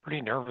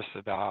nervous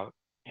about,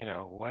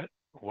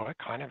 what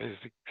kind of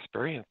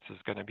experience is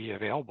going to be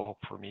available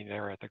for me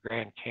there at the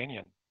Grand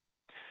Canyon.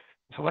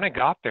 So when I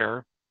got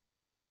there,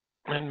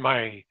 in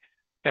my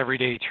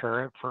everyday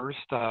chair at first,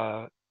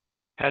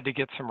 had to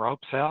get some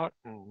ropes out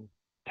and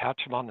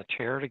attach them on the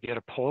chair to get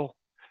a pull.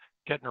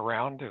 Getting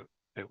around,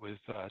 it was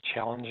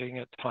challenging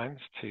at times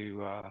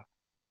to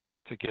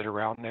get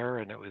around there,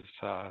 and it was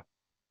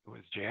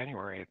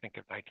January, I think,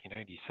 of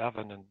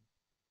 1997, and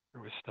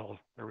there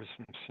was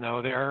some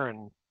snow there,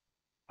 and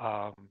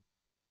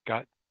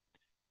got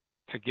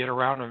to get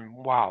around, and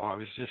wow, I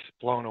was just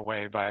blown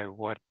away by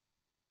what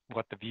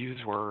the views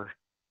were,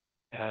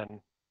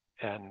 and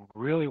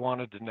really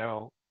wanted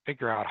to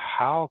figure out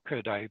how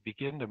could I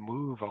begin to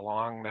move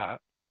along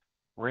that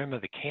rim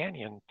of the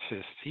canyon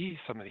to see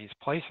some of these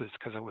places,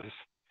 because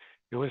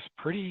it was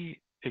pretty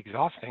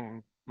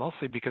exhausting,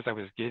 mostly because I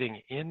was getting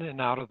in and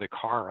out of the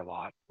car a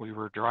lot. We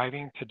were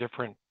driving to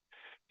different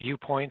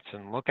viewpoints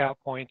and lookout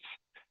points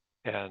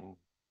and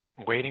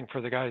waiting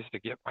for the guys to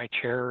get my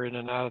chair in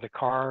and out of the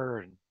car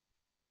and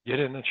get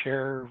in the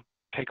chair,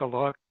 take a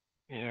look,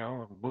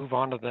 move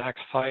on to the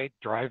next site,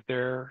 drive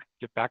there,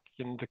 get back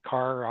in the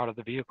car, out of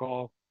the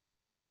vehicle,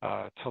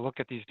 to look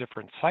at these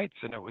different sites.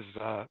 And it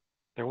was,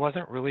 there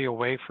wasn't really a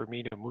way for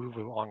me to move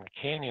along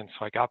the canyon.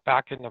 So I got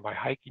back into my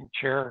hiking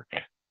chair,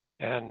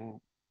 and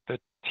the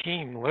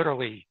team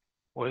literally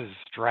was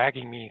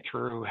dragging me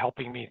through,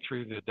 helping me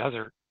through the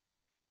desert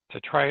to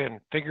try and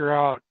figure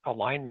out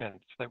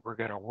alignments that were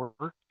going to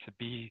work to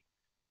be,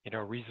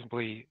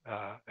 reasonably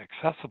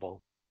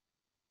accessible.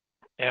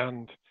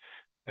 And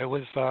it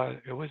was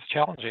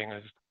challenging. It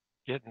was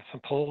getting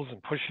some pulls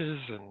and pushes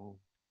and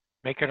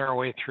making our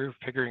way through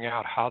figuring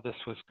out how this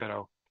was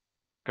gonna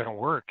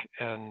work.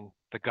 And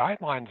the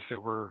guidelines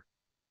that were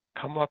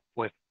come up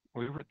with,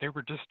 they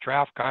were just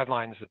draft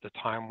guidelines at the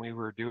time we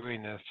were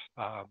doing this.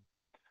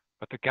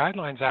 But the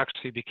guidelines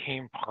actually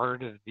became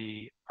part of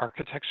the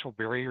Architectural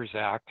Barriers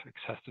Act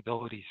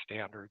accessibility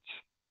standards,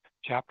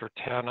 Chapter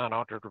 10 on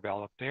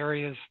underdeveloped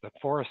areas. The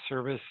Forest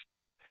Service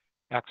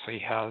actually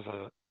has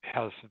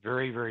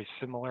very, very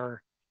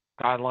similar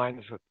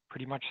guidelines with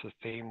pretty much the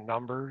same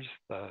numbers.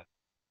 The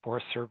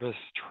Forest Service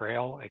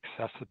Trail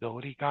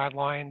Accessibility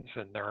Guidelines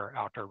and their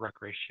Outdoor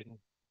Recreation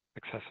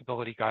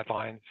Accessibility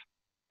Guidelines.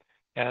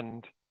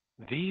 And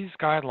these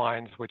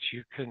guidelines, which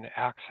you can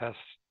access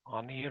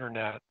on the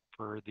internet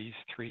for these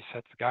 3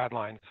 sets of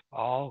guidelines,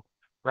 all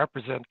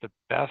represent the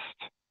best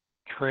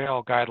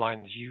trail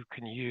guidelines you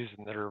can use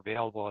and that are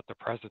available at the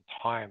present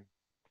time.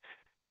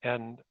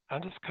 And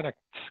I'm just going to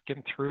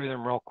skim through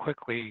them real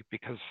quickly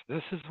because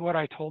this is what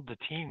I told the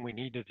team we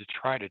needed to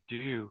try to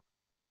do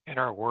in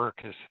our work,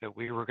 is that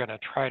we were going to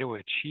try to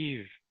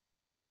achieve,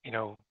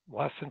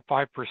 less than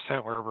 5%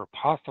 wherever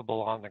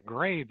possible on the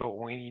grade, but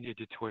we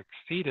needed to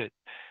exceed it.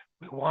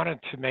 We wanted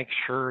to make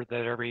sure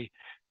that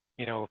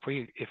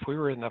if we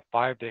were in the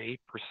 5 to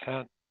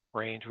 8%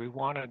 range, we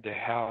wanted to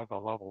have a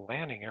level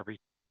landing every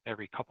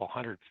couple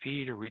hundred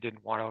feet, or we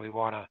didn't really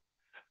want to,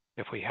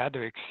 if we had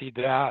to exceed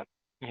that,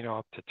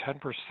 up to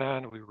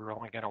 10%, we were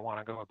only going to want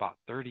to go about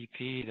 30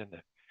 feet. And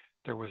if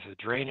there was a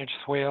drainage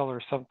swale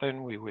or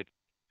something, we would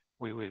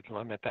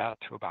limit that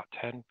to about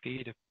 10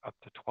 feet, up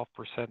to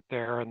 12%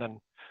 there. And then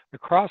the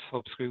cross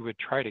slopes, we would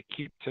try to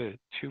keep to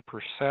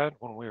 2%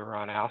 when we were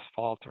on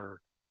asphalt or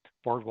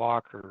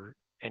boardwalk or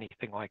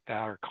anything like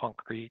that, or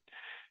concrete.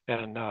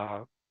 And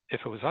if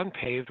it was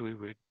unpaved, we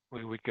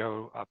would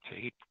go up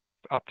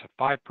to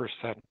 5%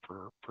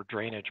 for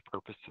drainage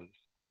purposes.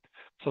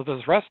 So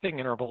those resting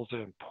intervals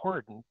are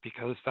important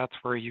because that's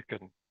where you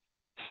can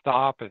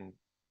stop and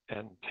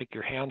take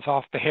your hands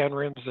off the hand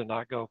rims and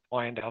not go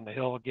flying down the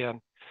hill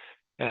again.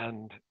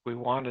 And we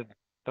wanted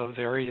those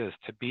areas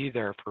to be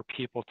there for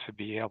people to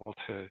be able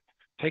to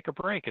take a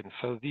break. And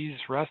so these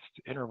rest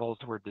intervals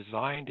were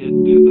designed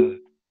into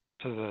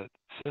the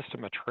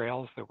system of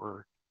trails that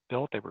were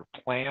built. They were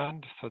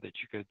planned so that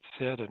you could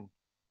sit and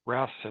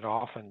rest and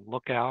off and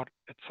look out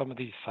at some of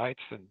these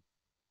sites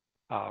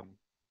and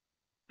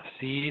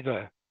see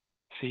the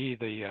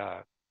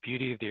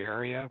beauty of the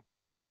area.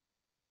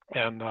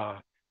 And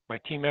my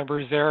team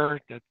members there,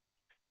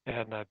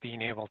 and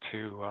being able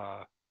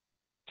to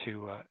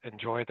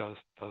enjoy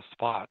those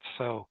spots.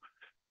 So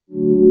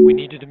we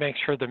needed to make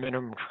sure the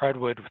minimum tread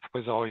width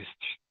was always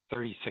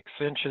 36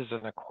 inches.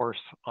 And of course,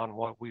 on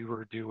what we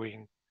were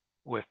doing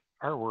with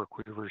our work,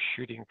 we were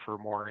shooting for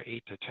more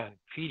 8 to 10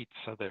 feet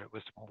so that it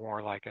was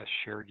more like a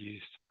shared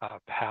use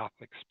path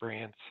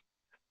experience,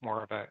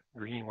 more of a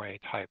greenway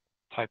type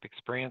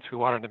experience. We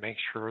wanted to make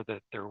sure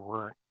that there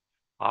weren't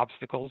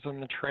obstacles in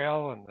the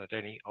trail and that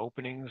any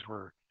openings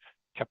were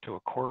kept to a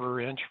 1/4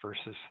 inch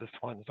versus this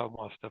one's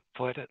almost a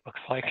foot, it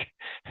looks like,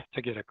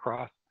 to get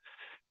across.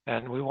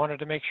 And we wanted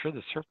to make sure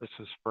the surface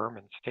was firm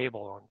and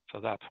stable. And so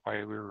that's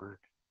why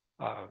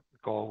the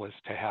goal was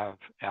to have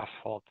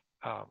asphalt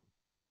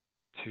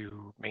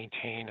to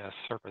maintain a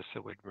surface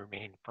that would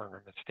remain firm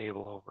and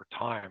stable over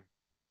time.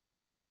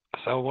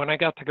 So when I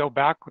got to go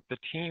back with the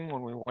team,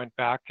 when we went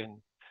back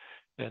in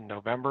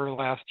November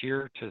last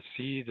year to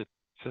see the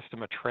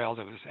system of trails,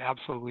 it was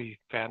absolutely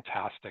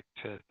fantastic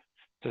to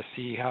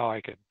see how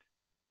I could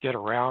get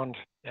around.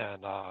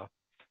 And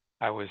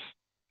I was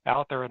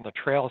out there in the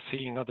trail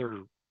seeing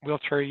other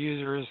wheelchair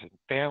users and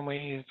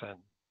families and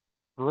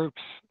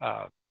groups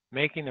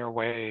making their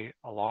way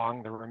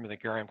along the rim of the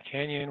Grand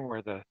Canyon,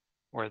 where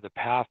the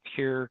path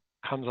here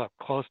comes up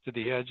close to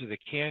the edge of the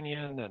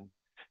canyon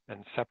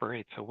and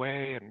separates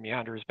away and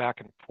meanders back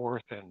and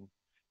forth. And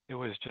it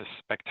was just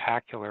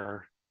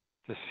spectacular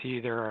to see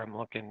there. I'm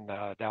looking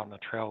down the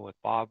trail with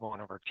Bob, one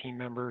of our team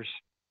members,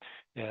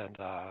 and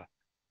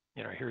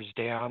here's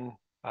Dan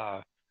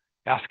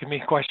asking me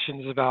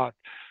questions about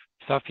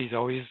stuff. He's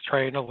always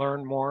trying to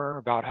learn more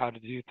about how to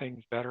do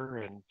things better.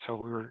 And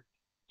so we were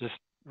just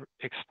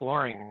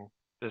exploring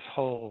this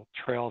whole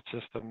trail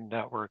system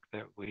network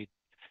that we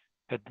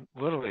had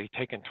literally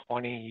taken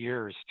 20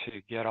 years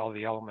to get all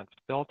the elements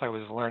built. I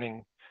was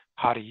learning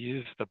how to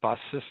use the bus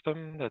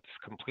system that's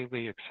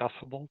completely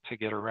accessible to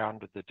get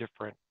around to the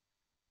different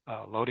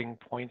loading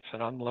points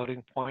and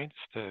unloading points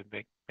to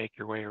make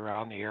your way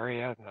around the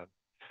area. And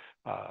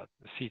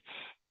the seats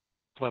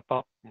flip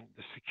up and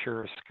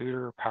secure a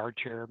scooter, power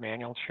chair,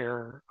 manual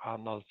chair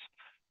on those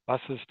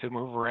buses to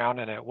move around.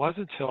 And it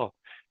wasn't until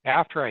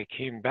after I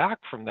came back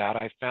from that,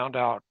 I found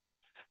out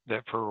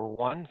that for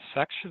one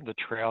section of the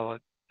trail,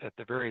 at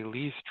the very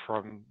least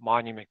from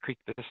Monument Creek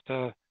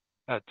Vista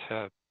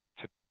to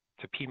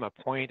Pima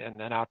Point and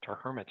then out to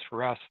Hermit's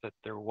Rest, that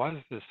there was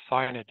this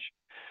signage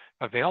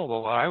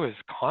available. I was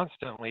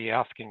constantly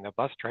asking the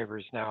bus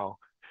drivers now,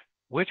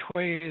 which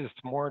way is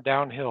more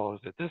downhill? Is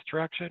it this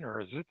direction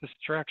or is it this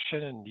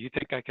direction? And do you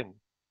think I can,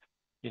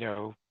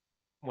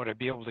 would I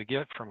be able to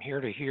get from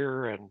here to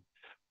here? And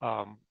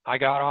I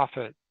got off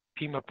at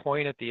Pima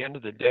Point at the end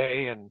of the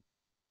day, and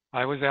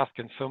I was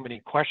asking so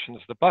many questions.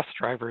 The bus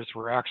drivers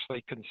were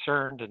actually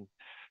concerned, and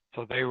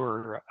so they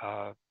were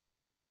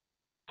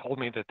told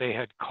me that they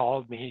had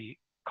called the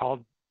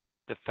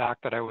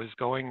fact that I was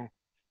going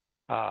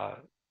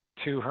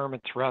to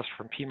Hermit's Rest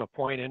from Pima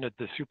Point into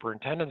the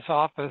superintendent's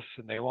office,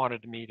 and they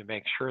wanted me to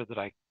make sure that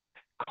I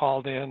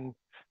called in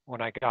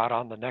when I got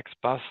on the next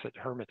bus at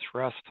Hermit's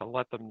Rest to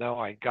let them know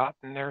I'd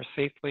gotten there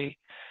safely.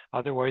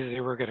 Otherwise,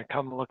 they were going to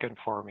come looking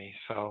for me.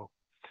 So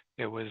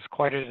it was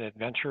quite an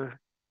adventure,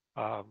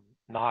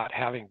 not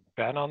having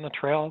been on the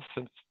trail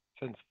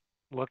since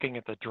looking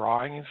at the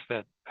drawings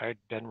that I'd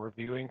been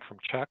reviewing from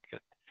Chuck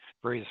at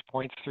various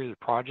points through the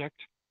project,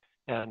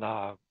 and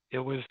it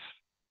was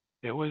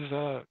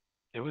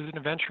an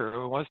adventure.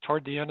 It was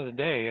toward the end of the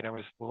day, and I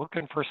was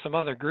looking for some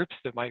other groups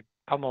that might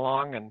come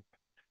along and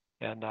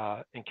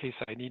in case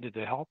I needed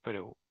the help. But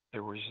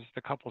there was just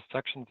a couple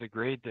sections of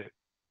grade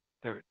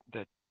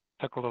that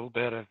took a little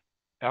bit of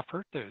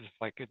effort. It was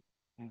like it,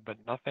 but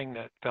nothing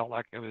that felt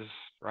like it was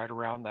right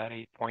around that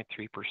 8.3%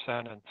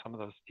 in some of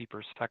those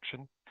steeper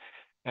sections,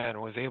 and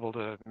was able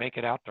to make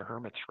it out to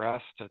Hermit's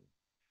Rest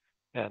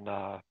and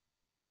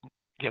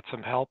get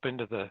some help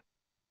into the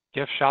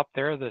gift shop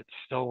there that's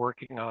still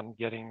working on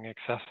getting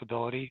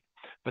accessibility.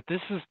 But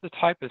this is the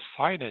type of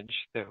signage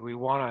that we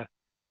want to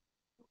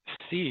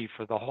see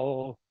for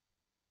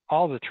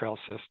all the trail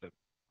system,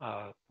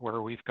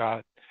 where we've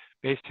got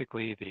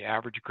basically the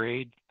average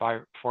grade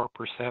 4%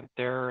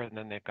 there, and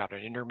then they've got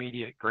an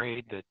intermediate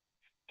grade that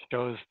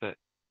shows that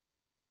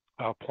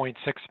 0.6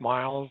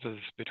 miles is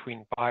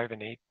between 5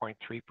 and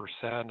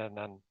 8.3%, and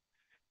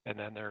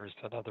then there's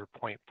another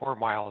 0.4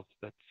 miles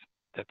that's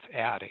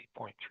at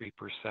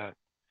 8.3%.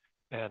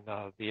 And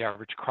the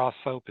average cross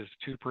slope is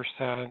 2%.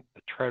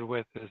 The tread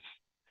width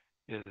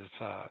is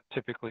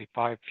typically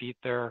 5 feet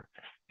there.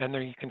 And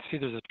there you can see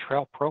there's a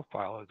trail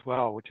profile as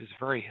well, which is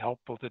very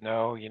helpful to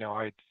know. You know,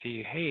 I'd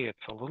see, hey, it's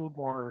a little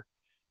more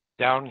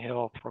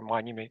downhill from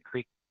Monument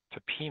Creek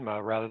to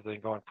Pima rather than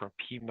going from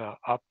Pima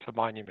up to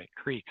Monument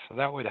Creek. So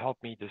that would help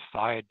me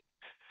decide,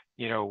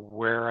 you know,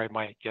 where I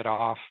might get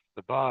off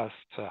the bus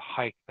to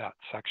hike that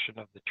section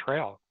of the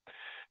trail.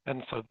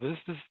 And so this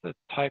is the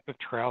type of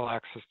trail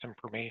access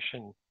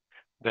information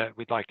that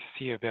we'd like to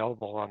see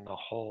available on the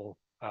whole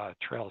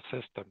trail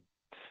system.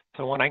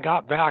 So when I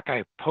got back,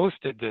 I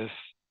posted this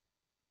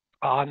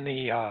on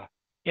the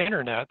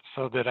internet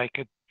so that I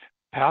could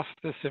pass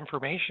this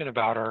information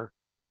about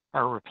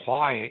our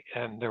reply.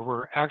 And there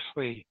were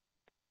actually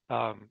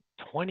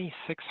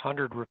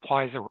 2,600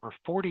 replies. There were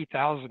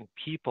 40,000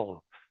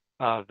 people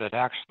that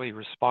actually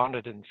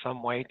responded in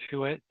some way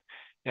to it.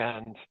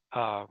 And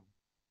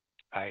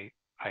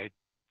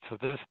so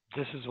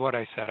this is what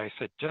I said. I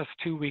said just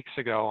 2 weeks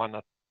ago, on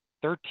the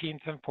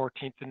 13th and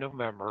 14th of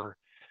November,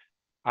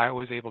 I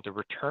was able to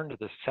return to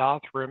the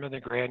south rim of the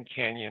Grand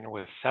Canyon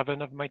with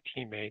 7 of my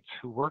teammates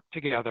who worked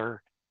together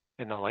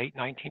in the late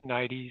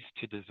 1990s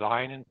to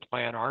design and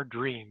plan our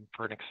dream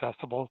for an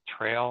accessible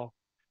trail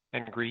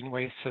and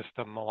greenway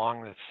system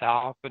along the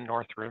south and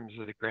north rims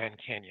of the Grand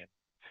Canyon.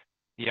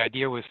 The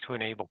idea was to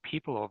enable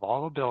people of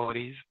all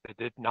abilities that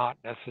did not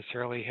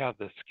necessarily have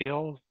the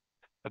skills,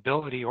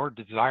 ability, or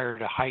desire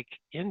to hike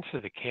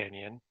into the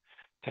canyon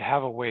to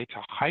have a way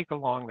to hike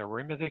along the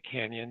rim of the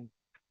canyon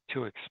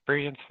to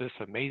experience this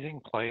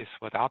amazing place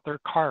without their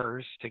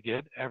cars to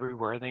get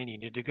everywhere they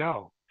needed to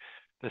go.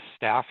 The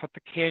staff at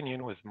the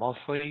canyon was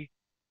mostly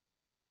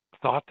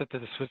thought that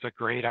this was a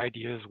great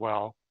idea as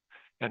well,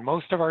 and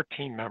most of our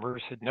team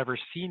members had never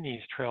seen these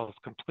trails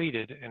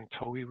completed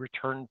until we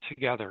returned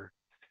together.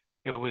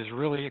 It was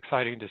really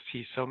exciting to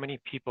see so many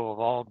people of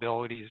all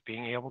abilities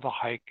being able to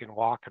hike and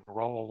walk and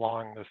roll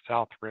along the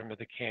south rim of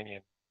the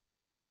canyon.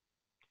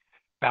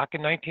 Back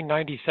in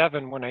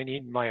 1997, when I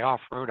needed my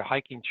off-road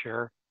hiking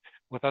chair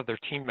with other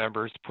team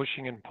members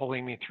pushing and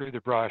pulling me through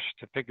the brush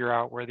to figure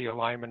out where the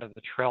alignment of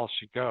the trail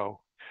should go,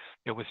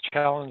 it was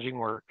challenging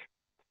work.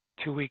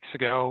 2 weeks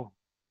ago,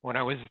 when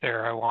I was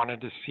there, I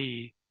wanted to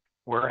see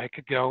where I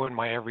could go in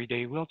my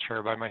everyday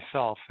wheelchair by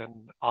myself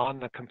and on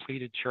the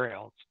completed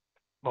trails.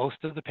 Most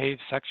of the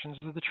paved sections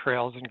of the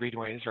trails and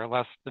greenways are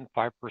less than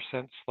 5%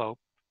 slope,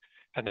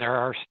 and there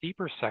are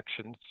steeper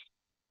sections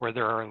where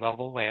there are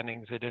level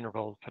landings at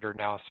intervals that are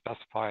now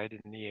specified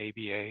in the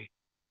ABA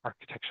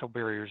Architectural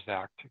Barriers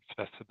Act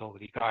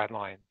accessibility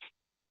guidelines.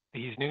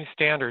 These new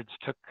standards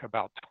took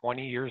about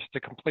 20 years to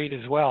complete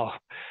as well.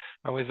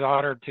 I was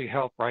honored to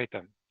help write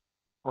them.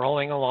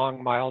 Rolling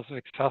along miles of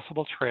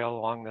accessible trail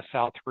along the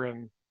south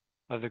rim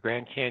of the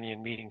Grand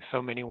Canyon, meeting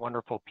so many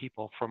wonderful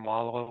people from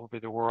all over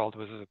the world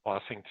was a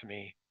blessing to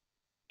me.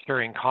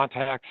 Sharing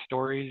contact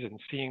stories and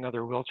seeing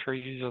other wheelchair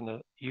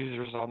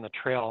users on the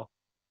trail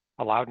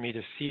allowed me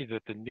to see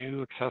that the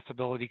new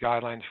accessibility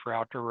guidelines for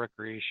outdoor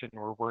recreation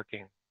were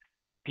working.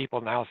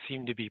 People now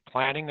seem to be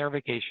planning their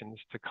vacations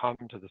to come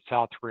to the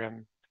South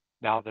Rim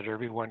now that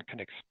everyone can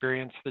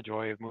experience the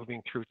joy of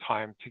moving through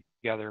time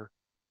together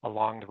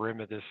along the rim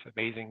of this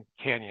amazing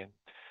canyon.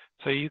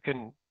 So you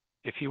can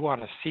if you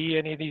want to see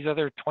any of these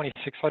other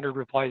 2,600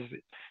 replies,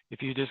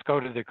 if you just go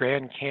to the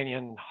Grand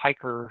Canyon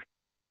Hiker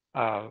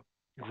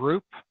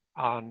group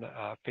on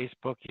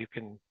Facebook, you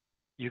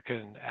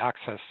can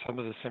access some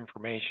of this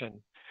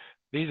information.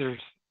 These are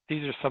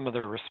some of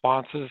the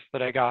responses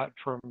that I got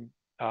from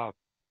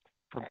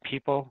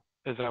people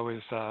as I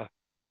was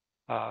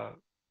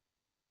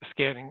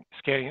scanning.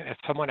 If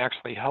someone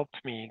actually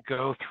helped me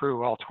go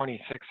through all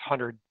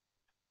 2,600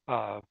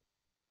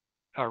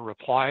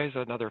 replies.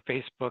 Another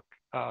Facebook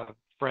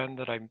friend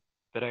that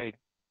I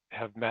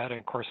have met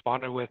and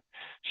corresponded with,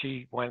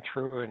 she went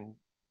through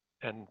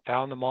and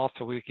found them all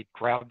so we could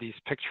grab these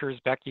pictures.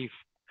 Becky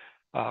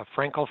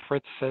Frankel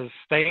Fritz says,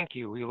 "Thank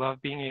you. We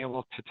love being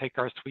able to take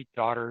our sweet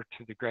daughter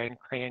to the Grand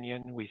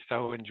Canyon. We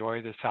so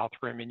enjoy the South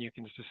Rim," and you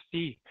can just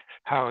see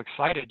how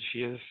excited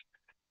she is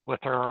with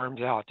her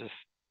arms out, just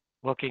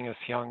looking at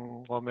this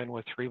young woman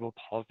with cerebral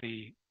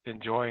palsy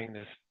enjoying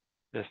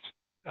this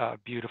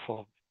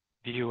beautiful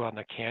view on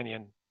the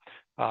canyon.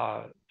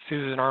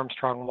 Susan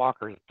Armstrong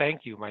Walker,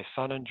 "Thank you. My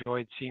son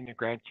enjoyed seeing the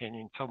Grand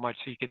Canyon so much."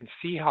 So you can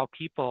see how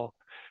people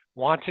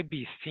want to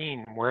be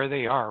seen where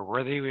they are,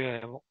 where they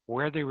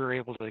were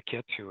able to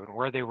get to, and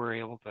where they were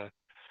able to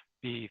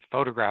be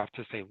photographed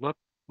to say, look,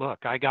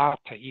 I got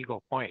to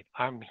Eagle Point.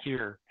 I'm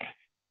here,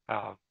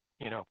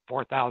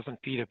 4,000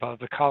 feet above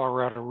the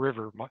Colorado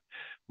River.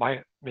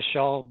 My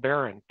Michelle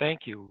Barron,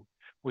 thank you.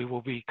 We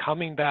will be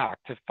coming back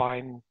to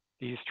find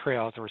these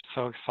trails. We're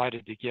so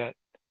excited to get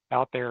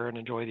out there and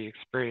enjoy the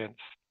experience,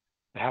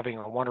 having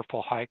a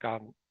wonderful hike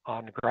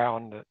on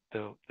ground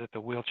that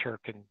the wheelchair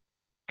can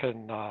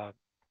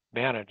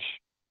manage.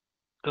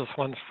 This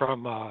one's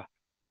from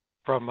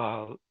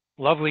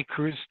lovely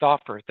Cruz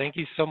Stoffer. "Thank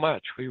you so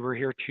much. We were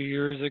here 2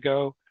 years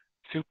ago.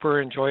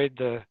 Super enjoyed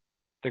the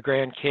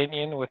Grand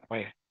Canyon with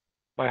my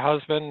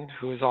husband,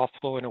 who is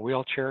also in a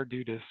wheelchair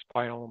due to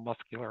spinal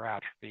muscular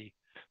atrophy."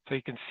 So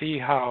you can see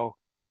how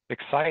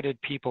excited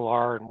people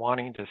are and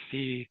wanting to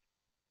see,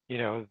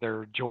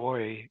 their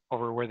joy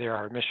over where they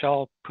are.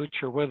 Michelle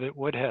Poocher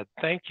Woodhead,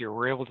 "Thank you.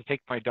 We're able to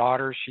take my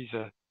daughter. She's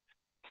a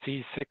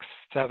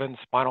C6-7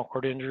 spinal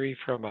cord injury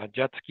from a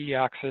jet ski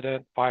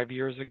accident 5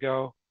 years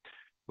ago.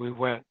 We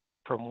went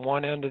from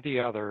one end to the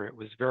other. It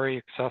was very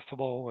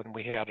accessible and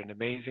we had an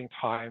amazing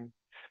time.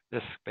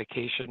 This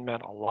vacation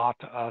meant a lot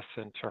to us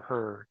and to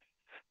her."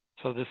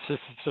 So this is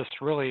just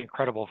really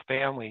incredible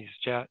families.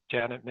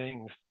 Janet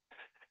Mings,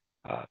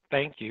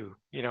 "Thank you.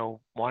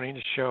 Wanting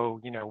to show,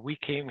 we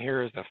came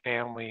here as a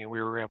family and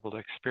we were able to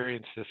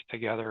experience this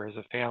together as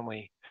a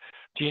family."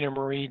 Gina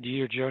Marie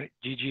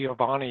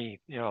Giovanni,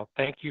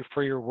 "Thank you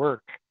for your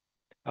work.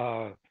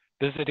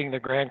 Visiting the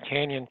Grand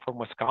Canyon from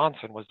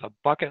Wisconsin was a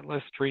bucket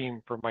list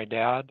dream for my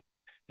dad,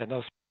 and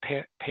those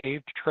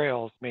paved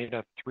trails made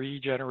a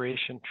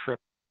 3-generation trip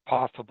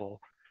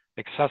possible,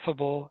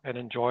 accessible and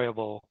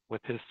enjoyable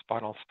with his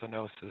spinal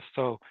stenosis."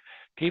 So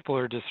people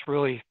are just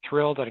really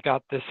thrilled. I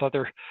got this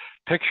other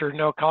picture,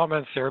 no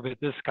comments there, but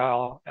this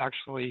guy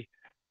actually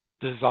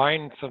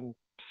designed some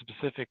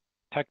specific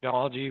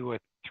technology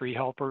with 3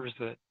 helpers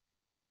that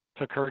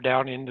took her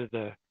down into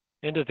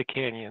the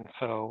canyon.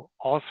 So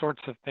all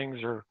sorts of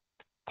things are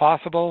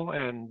possible.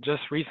 And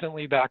just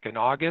recently, back in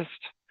August,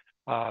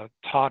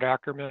 Todd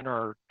Ackerman,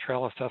 our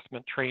trail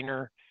assessment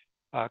trainer,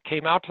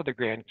 came out to the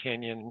Grand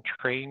Canyon and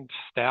trained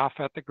staff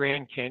at the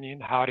Grand Canyon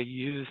how to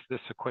use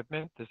this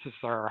equipment. This is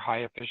our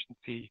high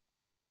efficiency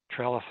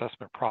trail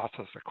assessment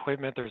process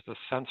equipment. There's a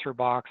sensor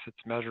box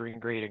that's measuring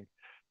grade and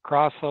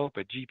cross slope,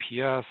 a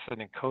GPS, an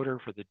encoder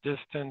for the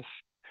distance,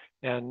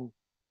 and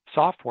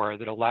software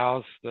that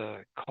allows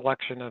the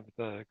collection of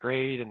the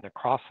grade and the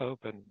cross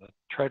slope and the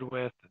tread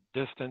width and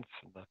distance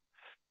and the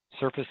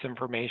surface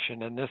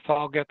information. And this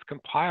all gets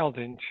compiled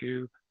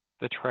into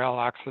the trail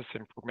access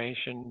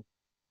information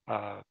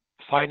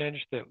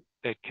signage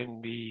that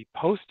can be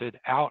posted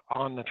out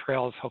on the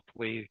trails.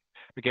 Hopefully,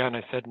 again,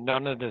 I said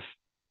none of this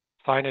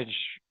signage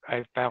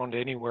I found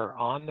anywhere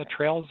on the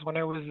trails when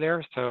I was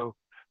there. So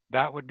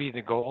that would be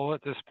the goal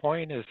at this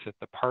point, is that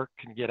the park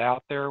can get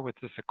out there with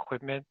this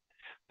equipment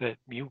that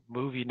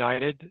Move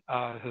United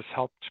has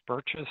helped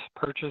purchase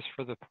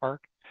for the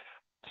park,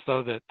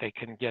 so that they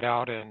can get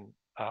out and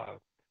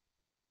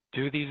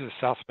do these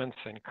assessments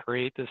and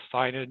create this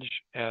signage,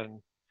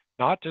 and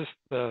not just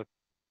the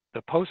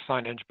post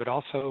signage, but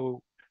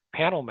also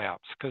panel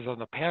maps, because on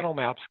the panel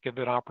maps give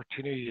an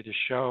opportunity to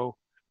show,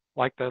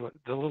 like the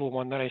little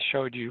one that I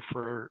showed you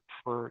for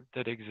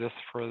that exists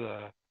for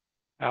the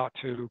out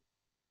to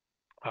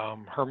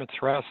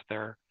Hermit's Rest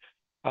there,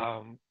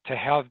 to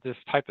have this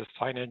type of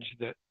signage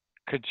that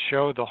could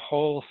show the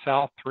whole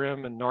South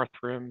Rim and North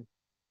Rim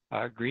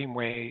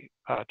Greenway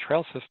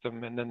trail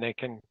system, and then they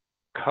can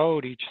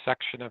code each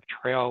section of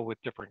trail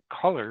with different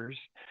colors,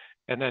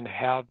 and then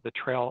have the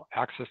trail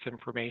access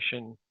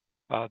information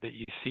that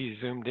you see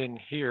zoomed in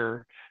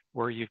here,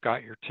 where you've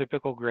got your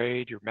typical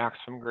grade, your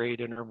maximum grade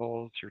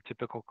intervals, your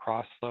typical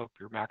cross slope,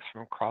 your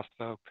maximum cross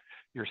slope,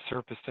 your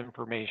surface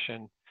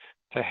information,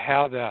 to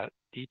have that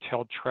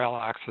detailed trail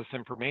access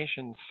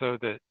information so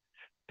that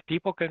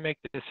people can make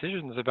the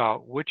decisions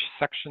about which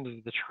sections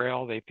of the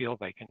trail they feel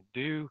they can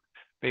do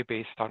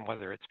based on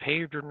whether it's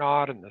paved or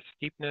not, and the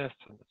steepness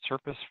and the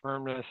surface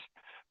firmness,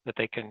 that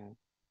they can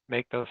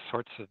make those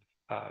sorts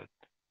of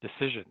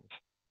decisions.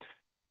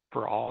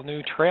 For all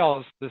new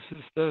trails, this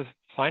is the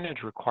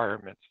signage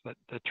requirements, that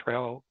the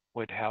trail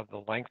would have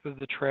the length of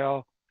the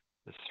trail,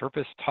 the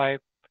surface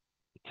type,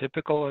 the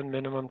typical and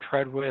minimum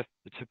tread width,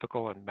 the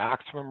typical and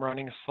maximum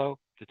running slope,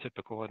 the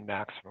typical and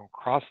maximum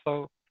cross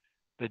slope,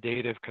 the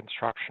date of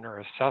construction or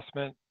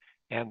assessment,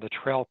 and the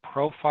trail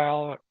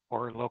profile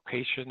or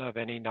location of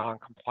any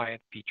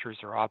non-compliant features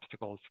or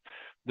obstacles.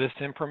 This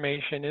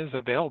information is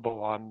available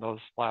on those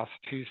last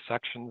two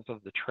sections of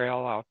the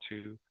trail out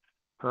to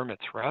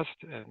Hermit's Rest.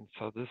 And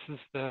so this is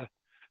the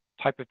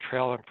type of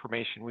trail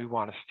information we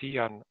want to see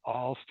on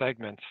all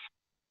segments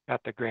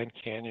at the Grand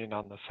Canyon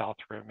on the South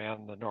Rim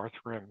and the North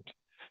Rim.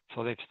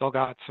 So they've still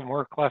got some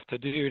work left to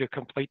do to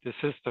complete the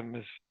system,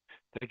 is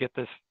to get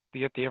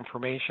the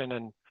information.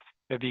 And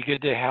it'd be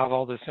good to have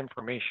all this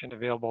information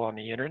available on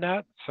the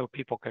internet so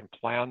people can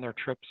plan their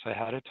trips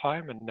ahead of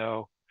time and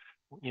know,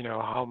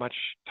 how much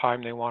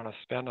time they want to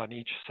spend on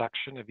each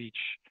section of each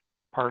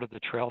part of the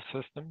trail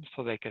system,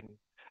 so they can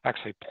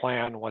actually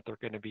plan what they're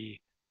going to be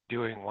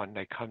doing when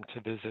they come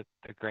to visit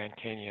the Grand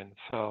Canyon.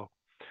 So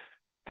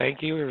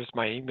thank you. Here's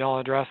my email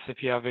address if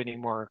you have any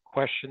more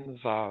questions.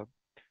 I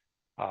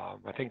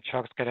think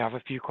Chuck's going to have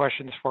a few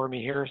questions for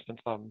me here since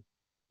I'm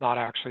not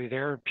actually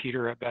there.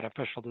 Peter at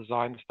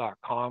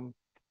beneficialdesigns.com.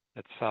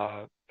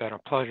 It's been a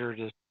pleasure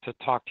to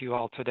talk to you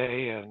all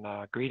today, and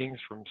greetings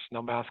from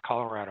Snowmass,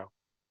 Colorado.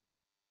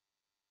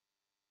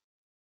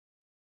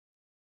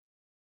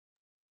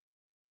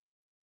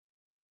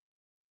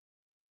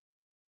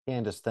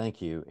 Candace,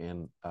 thank you.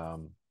 And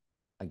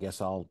I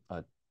guess I'll,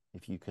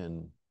 if you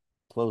can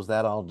close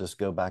that, I'll just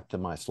go back to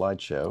my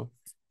slideshow.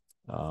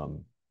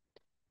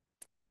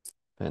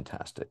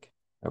 Fantastic.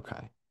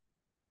 Okay.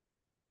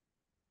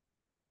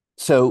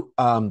 So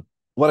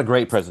what a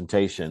great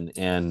presentation,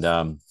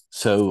 and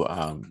so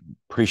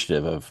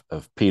appreciative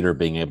of Peter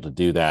being able to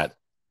do that.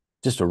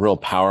 Just a real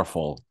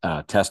powerful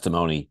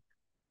testimony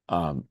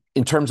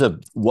in terms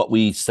of what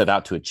we set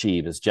out to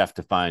achieve, as Jeff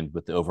defined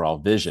with the overall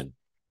vision.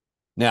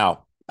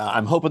 Now,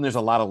 I'm hoping there's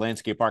a lot of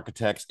landscape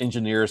architects,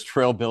 engineers,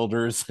 trail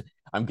builders.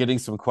 I'm getting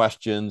some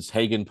questions.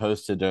 Hagen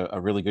posted a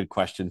really good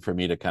question for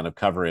me to kind of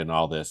cover in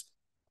all this.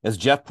 As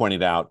Jeff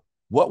pointed out,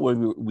 what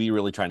were we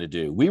really trying to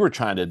do? We were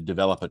trying to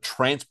develop a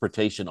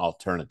transportation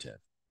alternative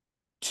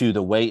to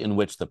the way in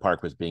which the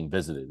park was being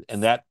visited.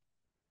 And that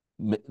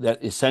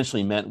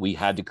essentially meant we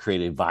had to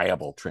create a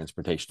viable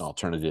transportation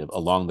alternative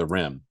along the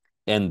rim.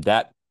 And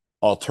that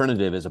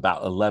alternative is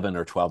about 11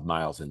 or 12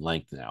 miles in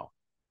length now.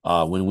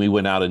 When we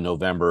went out in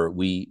November,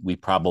 we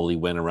probably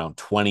went around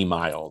 20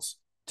 miles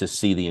to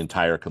see the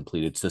entire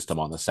completed system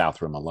on the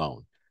South Rim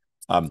alone.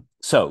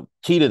 So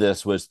key to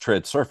this was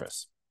tread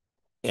surface.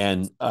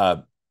 And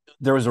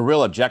there was a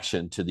real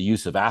objection to the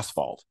use of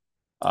asphalt.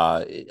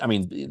 I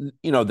mean,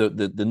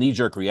 the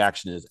knee-jerk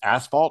reaction is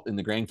asphalt in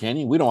the Grand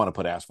Canyon. We don't want to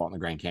put asphalt in the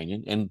Grand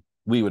Canyon, and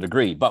we would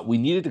agree. But we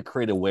needed to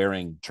create a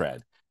wearing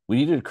tread. We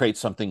needed to create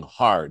something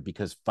hard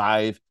because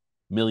 5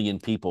 million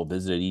people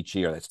visited each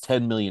year. That's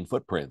 10 million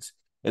footprints.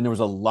 And there was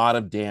a lot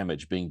of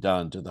damage being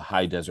done to the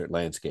high desert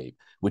landscape,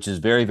 which is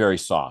very, very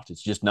soft.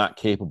 It's just not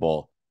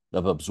capable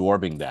of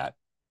absorbing that.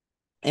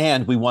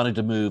 And we wanted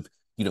to move,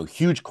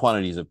 huge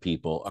quantities of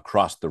people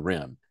across the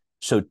rim.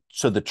 So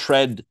the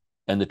tread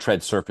and the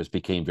tread surface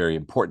became very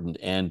important.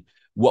 And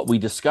what we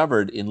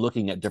discovered in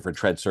looking at different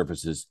tread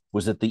surfaces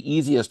was that the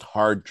easiest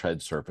hard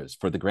tread surface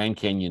for the Grand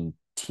Canyon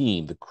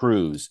team, the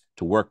crews,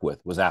 to work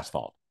with was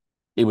asphalt.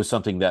 It was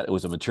something that it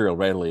was a material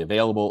readily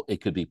available.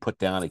 It could be put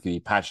down. It could be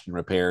patched and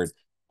repaired.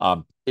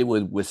 It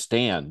would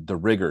withstand the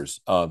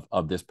rigors of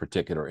this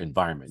particular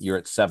environment. You're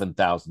at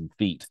 7,000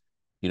 feet,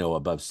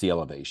 above sea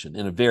elevation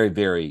in a very,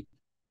 very,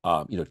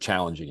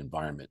 challenging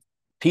environment.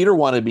 Peter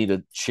wanted me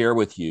to share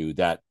with you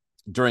that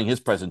during his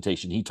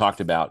presentation, he talked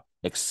about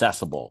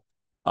accessible.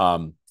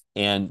 And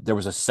there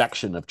was a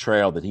section of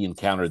trail that he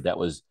encountered there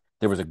was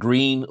a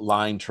green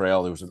line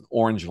trail. There was an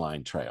orange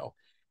line trail.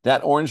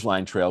 That orange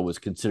line trail was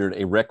considered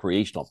a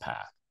recreational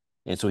path.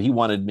 And so he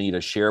wanted me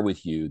to share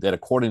with you that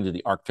according to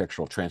the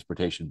Architectural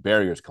Transportation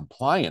Barriers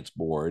Compliance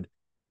Board,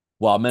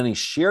 while many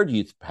shared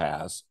use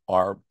paths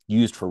are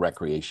used for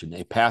recreation,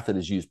 a path that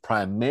is used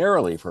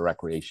primarily for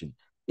recreation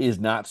is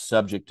not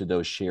subject to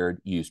those shared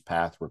use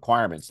path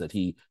requirements that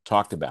he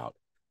talked about.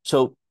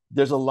 So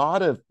there's a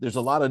lot of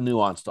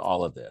nuance to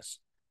all of this.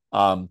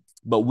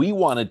 But we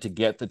wanted to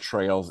get the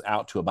trails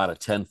out to about a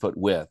 10-foot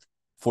width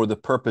for the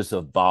purpose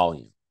of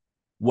volume.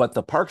 What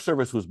the Park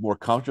Service was more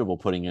comfortable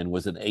putting in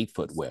was an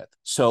 8-foot width.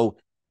 So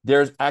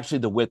there's actually,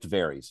 the width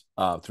varies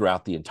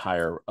throughout the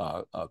entire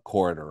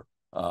corridor,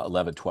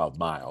 11, 12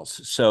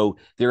 miles. So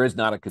there is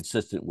not a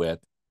consistent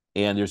width.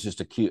 And there's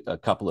just a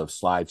couple of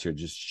slides here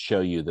just to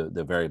show you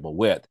the variable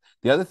width.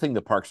 The other thing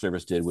the Park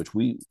Service did, which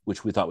we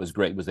thought was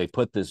great, was they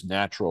put this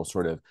natural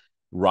sort of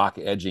rock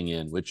edging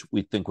in, which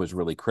we think was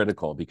really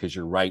critical because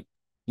you're right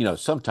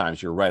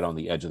sometimes you're right on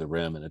the edge of the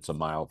rim and it's a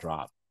mile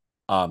drop.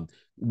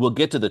 We'll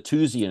get to the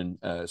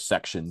Tusayan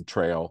section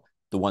trail,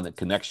 the one that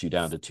connects you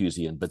down to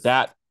Tusayan, but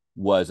that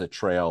was a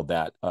trail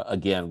that,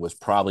 again, was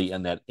probably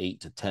in that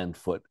 8 to 10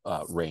 foot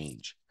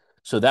range.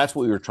 So that's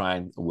what we were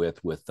trying with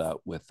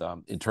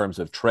in terms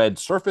of tread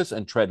surface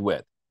and tread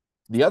width.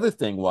 The other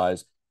thing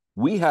was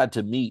we had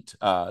to meet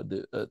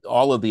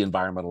all of the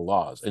environmental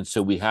laws. And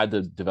so we had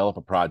to develop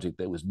a project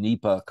that was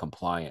NEPA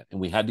compliant, and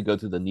we had to go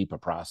through the NEPA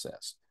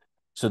process.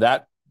 So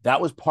that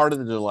was part of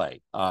the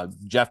delay.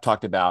 Jeff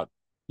talked about,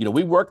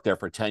 we worked there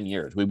for 10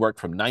 years. We worked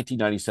from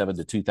 1997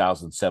 to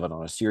 2007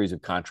 on a series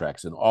of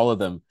contracts, and all of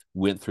them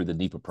went through the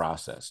NEPA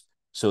process.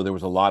 So there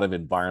was a lot of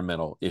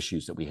environmental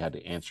issues that we had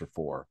to answer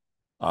for.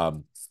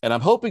 And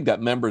I'm hoping that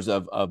members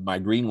of my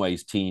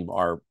Greenways team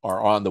are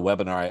on the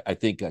webinar. I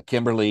think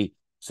Kimberly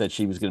said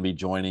she was going to be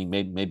joining.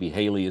 Maybe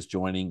Haley is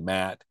joining,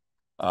 Matt,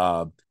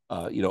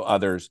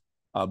 others.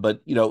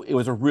 But it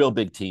was a real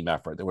big team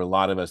effort. There were a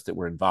lot of us that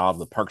were involved.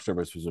 The Park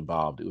Service was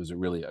involved. It was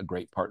really a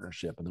great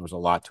partnership, and there was a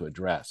lot to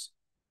address.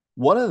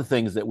 One of the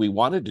things that we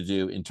wanted to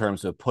do in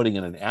terms of putting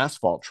in an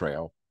asphalt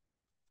trail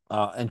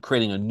and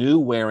creating a new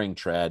wearing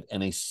tread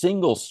and a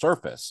single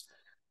surface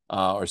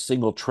or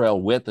single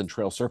trail width and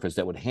trail surface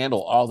that would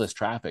handle all this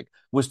traffic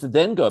was to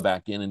then go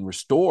back in and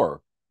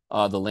restore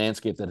the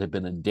landscape that had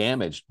been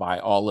damaged by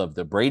all of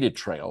the braided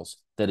trails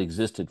that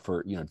existed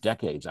for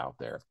decades out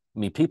there. I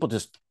mean, people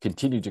just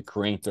continued to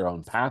create their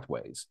own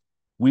pathways.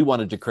 We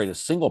wanted to create a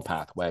single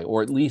pathway,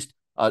 or at least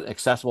an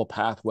accessible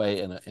pathway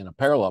and a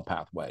parallel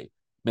pathway,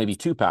 maybe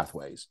two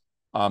pathways.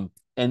 And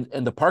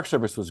the Park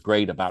Service was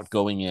great about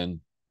going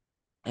in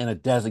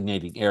and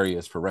designating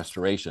areas for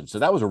restoration. So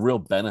that was a real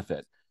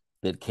benefit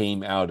that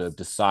came out of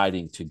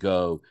deciding to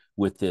go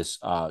with this,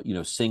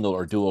 single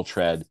or dual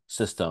tread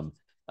system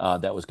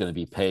that was going to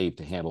be paved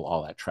to handle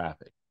all that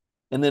traffic.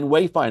 And then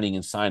wayfinding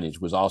and signage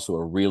was also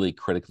a really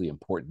critically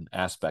important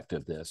aspect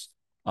of this.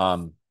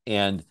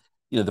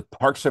 The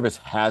Park Service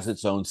has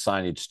its own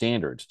signage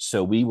standards,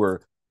 so we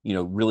were,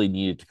 really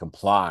needed to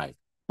comply.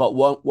 But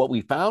what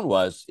we found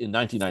was in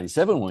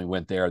 1997 when we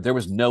went there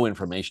was no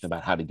information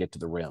about how to get to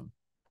the rim.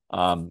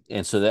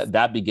 And so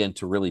that began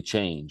to really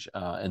change.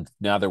 And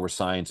now there were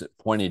signs that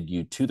pointed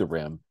you to the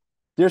rim.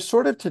 There's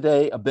sort of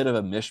today a bit of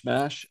a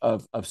mishmash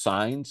of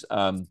signs.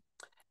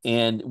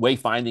 And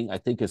wayfinding, I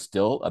think, is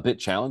still a bit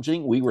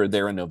challenging. We were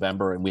there in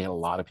November, and we had a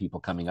lot of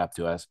people coming up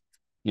to us,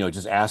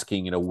 just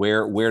asking,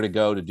 where to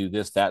go to do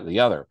this, that, and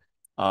the other.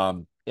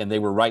 And they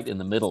were right in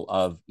the middle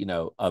of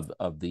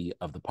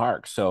the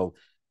park. So,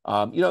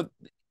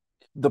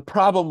 the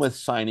problem with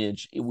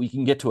signage, we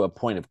can get to a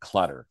point of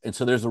clutter. And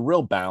so there's a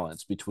real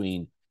balance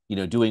between,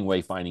 doing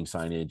wayfinding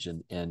signage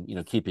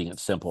and keeping it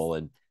simple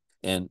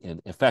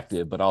and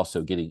effective, but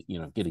also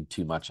getting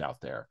too much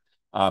out there.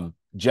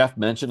 Jeff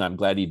mentioned, I'm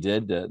glad he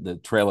did, the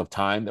Trail of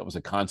Time. That was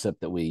a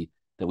concept that we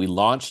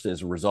launched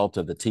as a result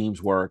of the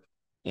team's work.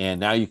 And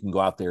now you can go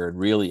out there and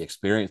really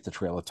experience the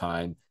Trail of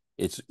Time.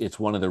 It's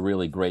one of the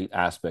really great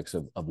aspects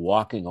of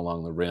walking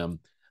along the rim.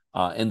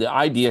 And the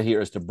idea here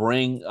is to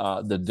bring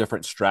the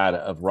different strata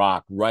of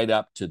rock right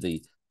up to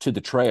the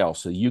trail,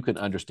 so you can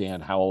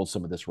understand how old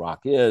some of this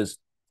rock is,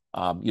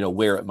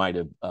 where it might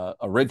have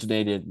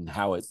originated, and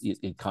how it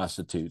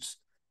constitutes,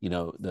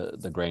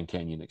 the Grand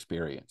Canyon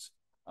experience.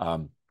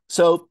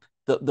 So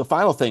the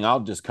final thing I'll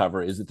just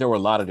cover is that there were a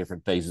lot of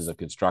different phases of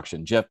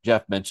construction.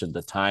 Jeff mentioned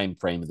the time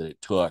frame that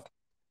it took.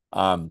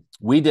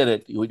 We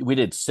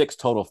did 6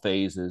 total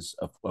phases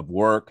of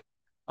work.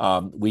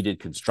 We did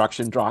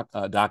construction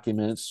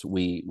documents.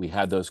 We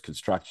had those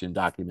construction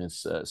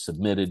documents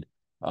submitted,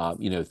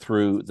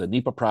 through the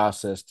NEPA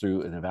process,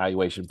 through an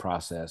evaluation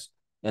process,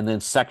 and then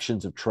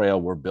sections of trail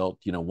were built,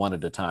 one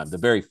at a time. The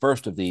very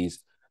first of these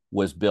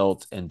was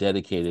built and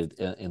dedicated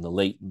in the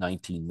late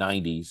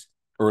 1990s,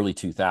 early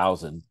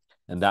 2000,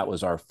 and that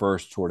was our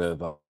first sort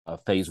of a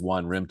phase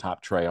 1 rim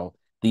top trail.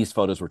 These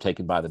photos were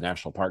taken by the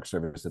National Park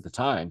Service at the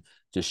time,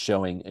 just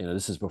showing,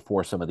 this is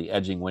before some of the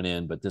edging went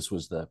in, but this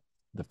was the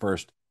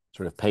first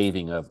sort of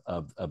paving of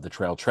the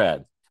trail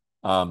tread.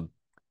 And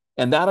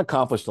that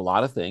accomplished a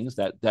lot of things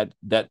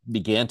that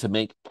began to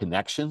make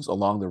connections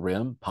along the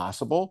rim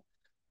possible.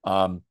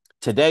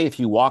 Today, if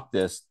you walk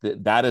this,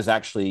 that is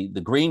actually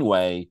the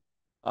Greenway.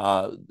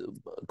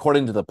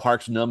 According to the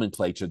park's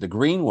nomenclature, the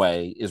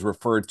Greenway is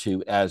referred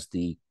to as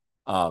the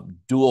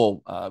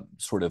dual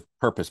sort of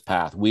purpose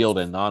path, wheeled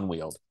and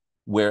non-wheeled,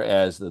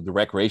 whereas the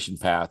recreation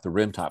path, the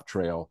rim top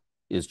trail,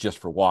 is just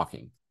for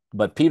walking.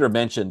 But Peter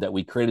mentioned that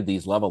we created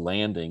these level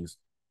landings.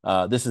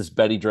 This is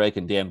Betty Drake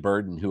and Dan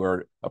Burden, who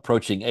are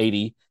approaching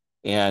 80.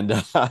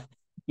 And,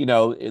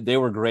 they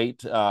were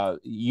great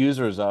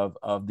users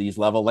of these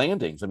level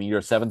landings. I mean,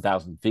 you're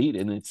 7,000 feet,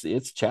 and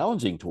it's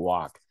challenging to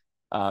walk,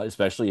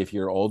 especially if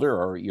you're older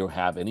or you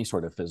have any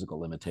sort of physical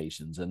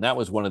limitations. And that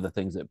was one of the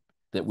things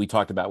that we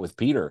talked about with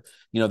Peter.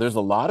 There's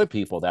a lot of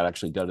people that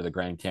actually go to the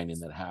Grand Canyon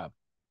that have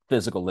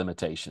physical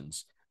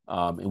limitations.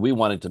 And we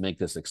wanted to make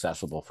this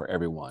accessible for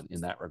everyone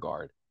in that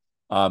regard.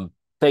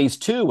 Phase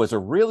two was a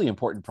really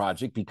important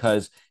project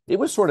because it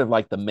was sort of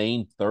like the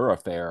main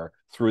thoroughfare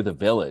through the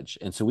village.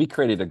 And so we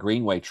created a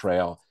greenway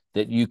trail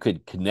that you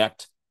could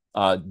connect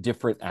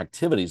different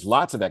activities,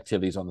 lots of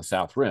activities on the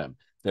South Rim.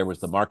 There was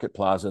the Market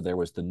Plaza, there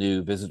was the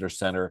new visitor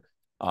center,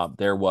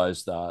 there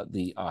was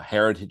the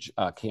Heritage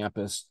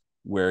Campus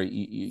where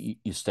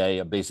you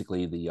stay,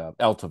 basically the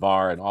El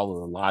Tavar and all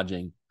of the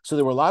lodging. So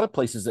there were a lot of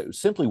places that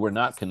simply were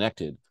not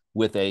connected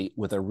with a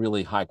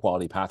really high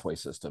quality pathway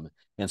system.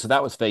 And so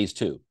that was phase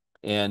two.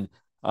 And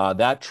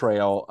that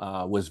trail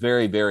was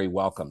very, very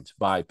welcomed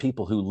by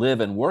people who live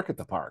and work at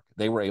the park.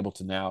 They were able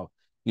to now,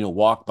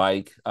 walk,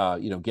 bike,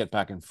 get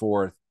back and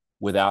forth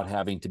without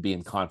having to be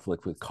in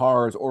conflict with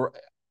cars or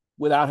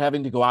without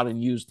having to go out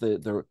and use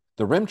the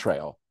rim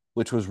trail,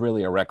 which was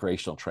really a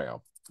recreational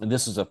trail. And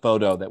this is a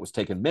photo that was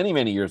taken many,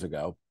 many years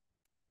ago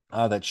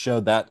that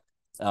showed that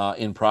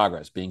in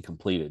progress, being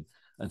completed.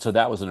 And so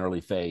that was an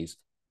early phase.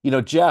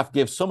 Jeff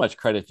gives so much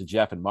credit to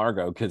Jeff and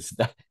Margot because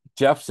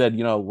Jeff said,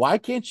 why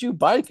can't you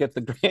bike at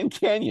the Grand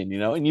Canyon,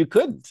 and you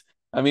couldn't.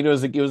 I mean, it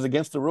was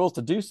against the rules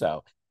to do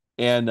so.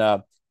 And,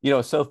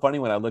 it's so funny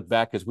when I look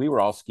back because we were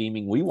all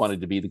scheming. We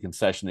wanted to be the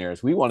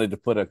concessionaires. We wanted to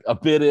put a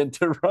bid in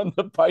to run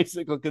the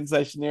bicycle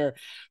concessionaire.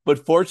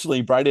 But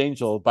fortunately, Bright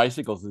Angel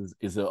Bicycles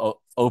is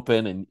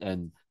open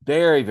and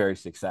very, very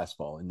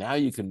successful. And now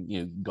you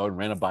can go and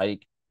rent a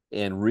bike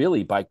and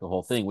really bike the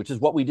whole thing, which is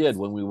what we did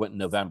when we went in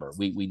November.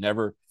 We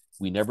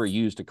never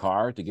used a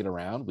car to get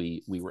around.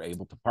 We were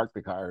able to park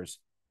the cars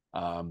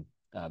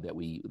that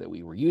we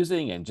were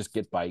using and just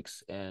get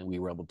bikes, and we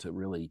were able to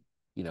really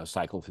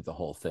cycle through the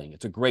whole thing.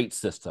 It's a great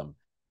system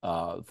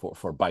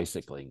for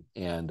bicycling,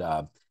 and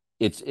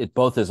it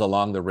both is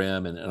along the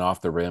rim and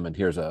off the rim. And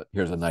here's a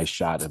nice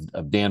shot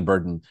of Dan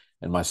Burden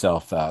and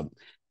myself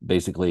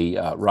basically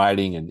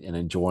riding and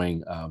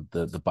enjoying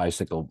the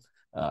bicycle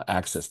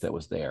access that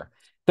was there.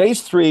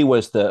 Phase three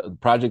was the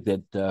project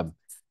that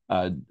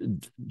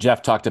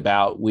Jeff talked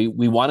about. We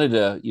wanted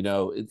to,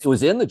 it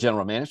was in the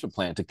general management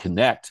plan to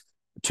connect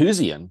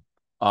Tusayan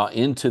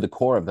into the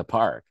core of the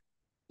park.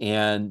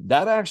 And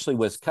that actually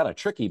was kind of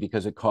tricky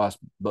because it crossed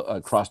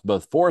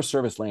both Forest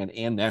Service land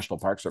and National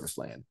Park Service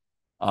land.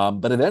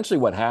 But eventually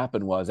what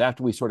happened was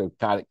after we sort of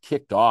got it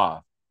kicked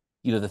off,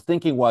 the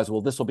thinking was,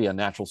 well, this will be a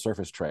natural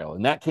surface trail.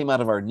 And that came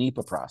out of our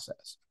NEPA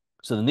process.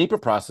 So the NEPA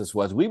process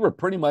was we were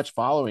pretty much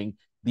following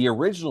the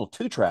original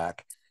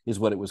two-track is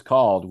what it was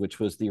called, which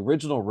was the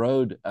original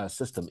road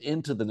system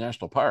into the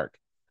national park.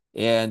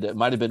 And it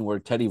might have been where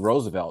Teddy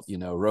Roosevelt,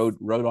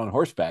 rode on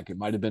horseback. It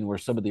might have been where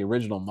some of the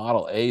original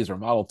Model A's or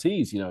Model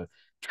T's,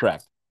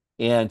 trekked.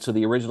 And so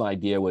the original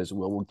idea was,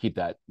 well, we'll keep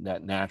that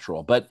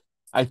natural. But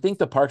I think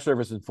the Park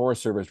Service and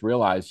Forest Service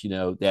realized,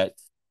 that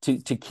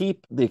to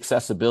keep the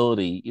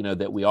accessibility,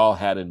 that we all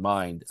had in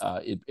mind,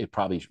 it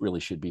probably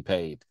really should be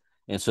paved.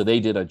 And so they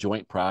did a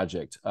joint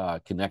project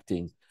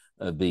connecting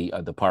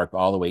the park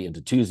all the way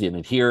into Tusayan.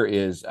 And here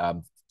is,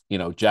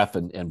 Jeff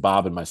and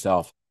Bob and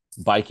myself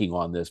biking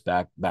on this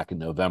back in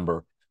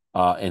November.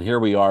 And here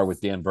we are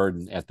with Dan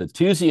Burden at the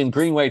Tusayan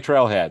Greenway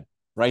Trailhead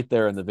right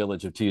there in the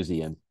village of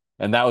Tusayan.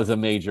 And that was a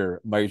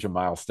major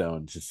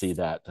milestone to see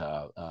that,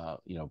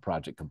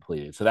 project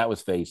completed. So that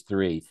was phase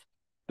three.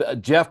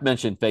 Jeff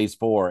mentioned phase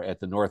four at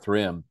the North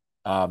Rim.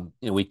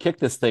 We kicked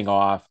this thing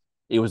off.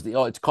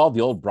 It's called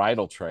the Old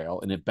Bridle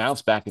Trail, and it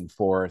bounced back and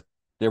forth.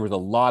 There was a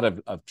lot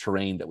of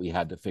terrain that we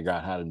had to figure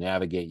out how to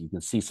navigate. You can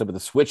see some of the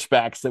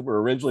switchbacks that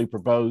were originally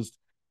proposed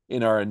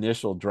in our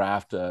initial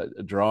draft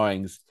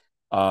drawings.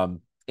 And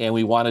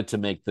we wanted to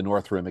make the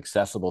North Rim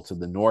accessible to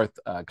the North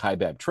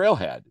Kaibab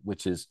Trailhead,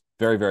 which is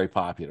very, very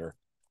popular.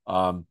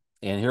 And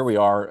here we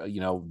are,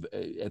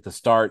 at the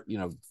start,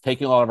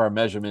 taking all of our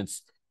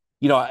measurements.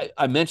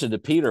 I mentioned to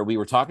Peter, we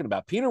were talking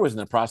about, Peter was in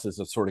the process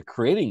of sort of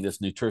creating this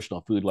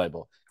nutritional food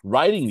label,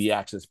 writing the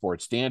Access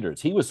Board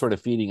standards. He was sort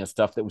of feeding us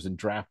stuff that was in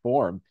draft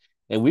form,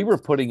 and we were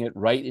putting it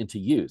right into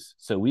use.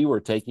 So we were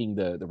taking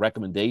the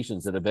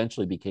recommendations that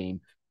eventually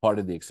became part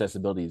of the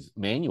accessibility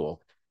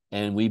manual,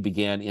 and we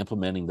began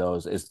implementing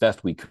those as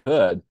best we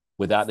could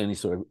without any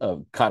sort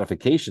of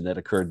codification that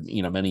occurred,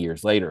 many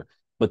years later.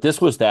 But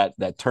this was that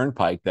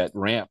turnpike, that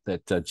ramp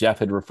that Jeff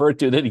had referred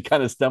to that he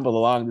kind of stumbled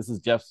along. This is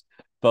Jeff's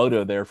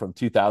photo there from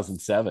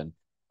 2007,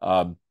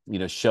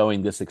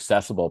 showing this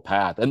accessible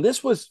path. And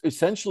this was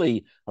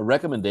essentially a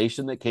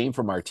recommendation that came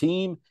from our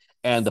team,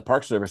 and the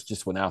Park Service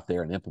just went out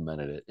there and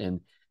implemented it.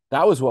 And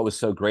that was what was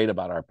so great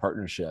about our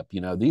partnership.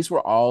 These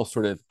were all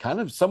sort of kind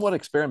of somewhat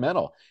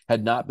experimental,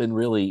 had not been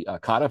really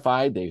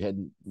codified.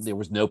 There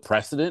was no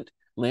precedent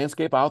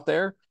landscape out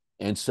there.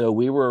 And so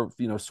we were,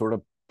 sort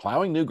of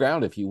plowing new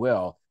ground, if you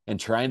will, and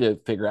trying to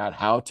figure out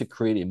how to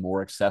create a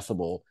more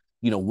accessible,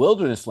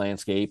 wilderness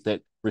landscape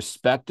that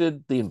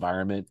respected the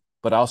environment,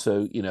 but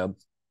also,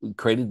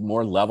 created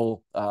more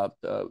level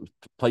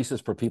places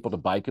for people to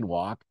bike and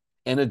walk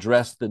and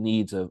address the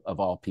needs of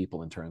all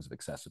people in terms of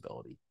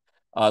accessibility.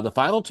 The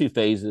final two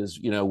phases,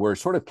 were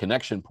sort of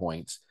connection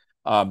points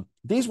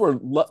These were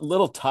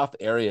little tough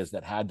areas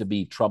that had to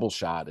be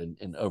troubleshot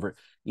and over.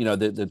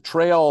 The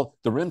trail,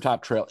 the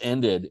rimtop trail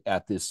ended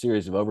at this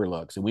series of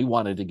overlooks, and we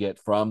wanted to get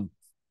from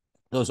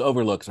those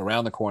overlooks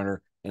around the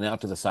corner and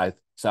out to the South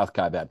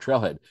Kaibab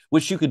trailhead,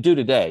 which you could do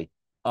today.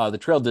 The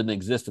trail didn't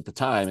exist at the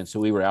time, and so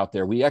we were out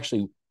there. We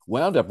actually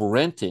wound up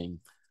renting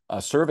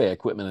survey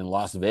equipment in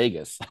Las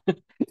Vegas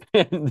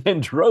and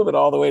then drove it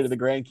all the way to the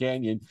Grand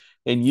Canyon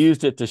and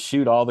used it to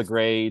shoot all the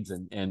grades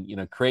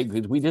and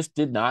create. We just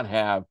did not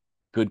have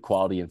good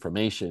quality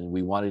information.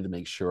 We wanted to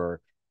make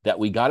sure that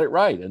we got it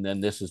right. And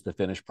then this is the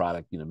finished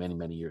product,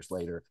 many years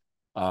later.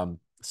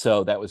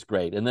 So that was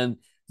great. And then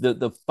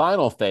the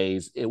final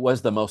phase, it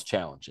was the most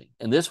challenging.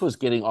 And this was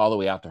getting all the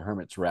way out to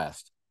Hermit's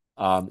Rest.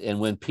 And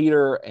when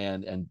Peter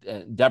and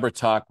Deborah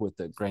Tuck with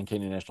the Grand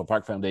Canyon National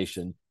Park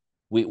Foundation,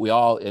 we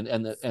all and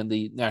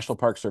the National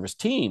Park Service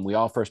team, we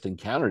all first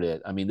encountered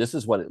it. I mean, this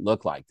is what it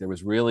looked like. There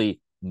was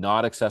really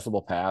not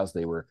accessible paths.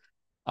 They were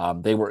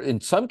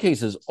in some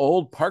cases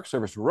old Park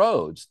Service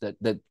roads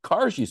that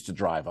cars used to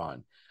drive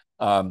on,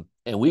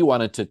 and we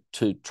wanted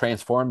to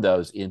transform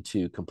those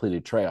into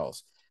completed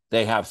trails.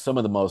 They have some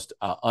of the most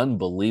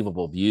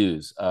unbelievable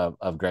views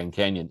of Grand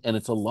Canyon, and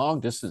it's a long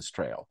distance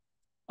trail.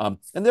 And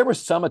there were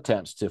some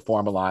attempts to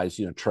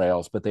formalize,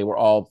 trails, but they were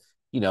all,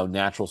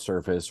 natural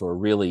surface or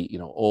really,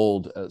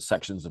 old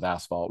sections of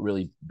asphalt,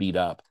 really beat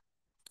up.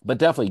 But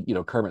definitely,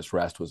 Kermit's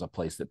Rest was a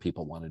place that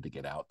people wanted to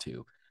get out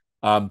to.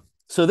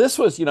 So this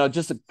was,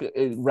 just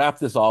to wrap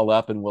this all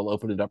up, and we'll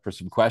open it up for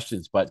some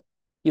questions. But,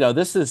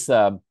 this is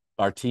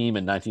our team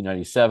in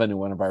 1997 in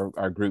one of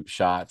our group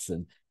shots.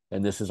 And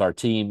this is our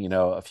team,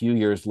 a few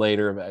years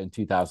later in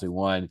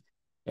 2001.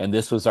 And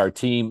this was our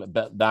team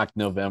back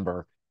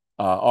November.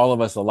 All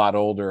of us a lot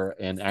older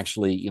and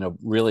actually,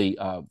 really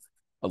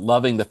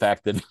loving the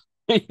fact that,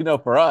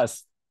 for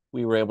us,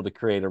 we were able to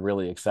create a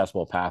really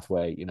accessible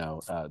pathway,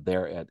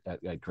 there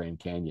at Grand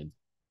Canyon.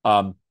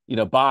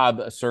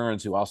 Bob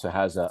Stearns, who also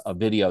has a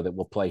video that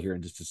we'll play here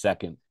in just a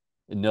second,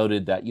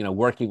 noted that,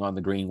 working on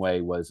the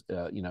Greenway was,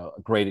 a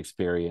great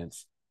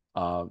experience,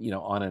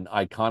 on an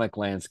iconic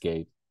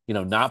landscape,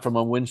 not from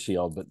a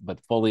windshield, but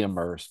fully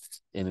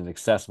immersed in an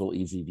accessible,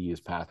 easy to use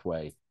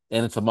pathway.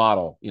 And it's a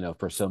model,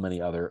 for so many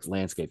other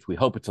landscapes. We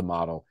hope it's a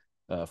model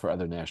for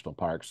other national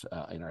parks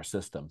in our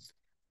system.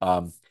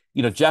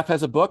 Jeff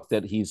has a book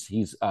that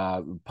he's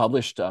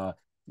published,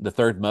 The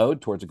Third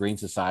Mode Towards a Green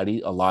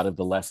Society. A lot of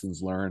the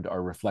lessons learned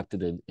are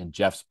reflected in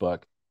Jeff's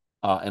book.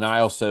 And I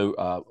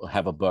also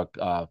have a book,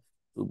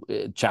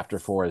 chapter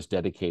 4 is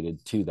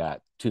dedicated to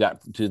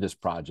this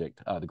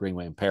project, the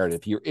Greenway Imperative.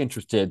 If you're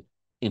interested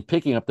in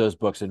picking up those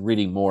books and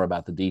reading more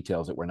about the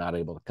details that we're not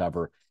able to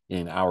cover in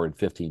an hour and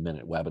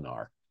 15-minute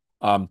webinar.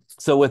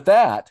 So with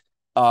that,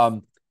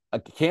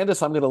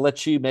 Candace, I'm going to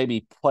let you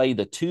maybe play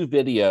the 2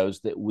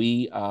 videos that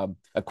we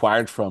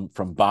acquired from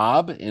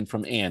Bob and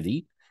from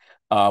Andy.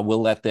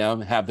 We'll let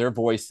them have their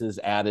voices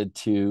added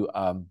to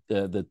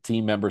the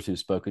team members who've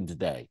spoken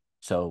today.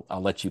 So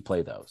I'll let you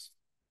play those.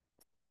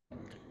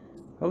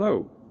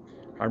 Hello,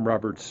 I'm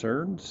Robert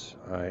Stearns.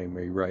 I'm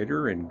a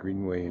writer and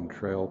Greenway and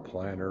Trail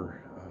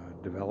Planner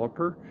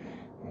developer,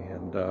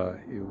 and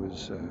it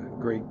was a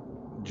great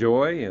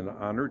joy and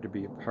honor to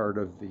be a part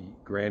of the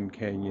Grand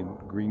Canyon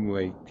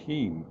Greenway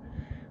team.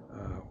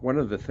 One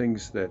of the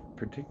things that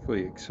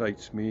particularly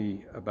excites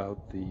me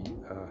about the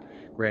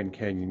Grand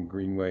Canyon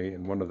Greenway,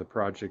 and one of the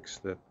projects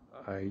that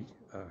I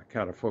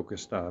kind of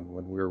focused on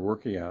when we were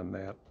working on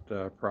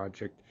that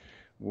project,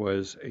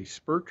 was a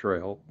spur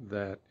trail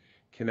that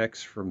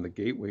connects from the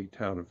gateway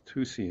town of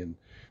Tusayan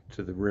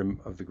to the rim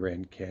of the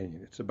Grand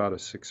Canyon. It's about a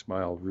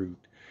 6-mile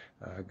route.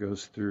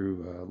 Goes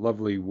through a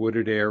lovely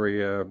wooded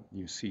area.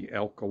 You see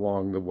elk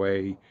along the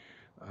way.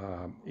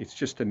 It's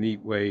just a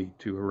neat way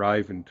to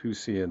arrive in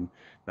Tusayan,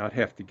 not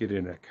have to get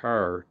in a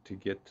car to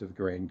get to the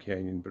Grand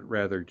Canyon, but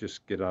rather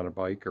just get on a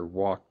bike or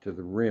walk to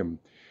the rim.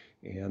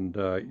 And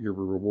you're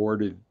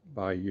rewarded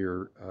by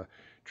your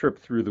trip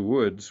through the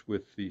woods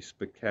with the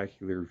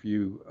spectacular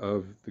view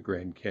of the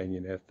Grand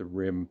Canyon at the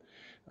rim.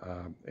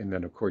 And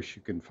then, of course,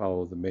 you can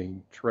follow the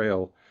main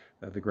trail,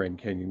 the Grand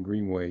Canyon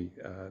Greenway,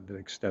 that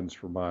extends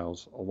for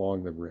miles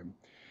along the rim.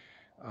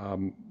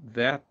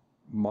 That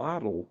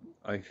model,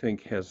 I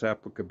think, has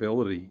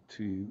applicability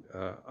to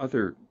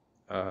other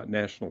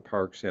national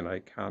parks and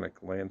iconic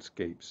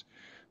landscapes,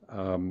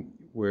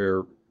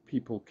 where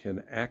people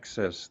can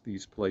access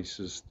these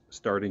places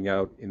starting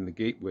out in the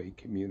gateway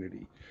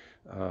community.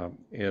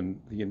 And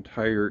the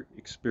entire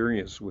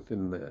experience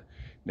within the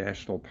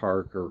national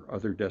park or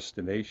other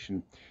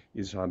destination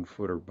is on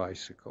foot or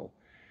bicycle.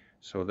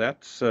 So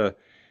that's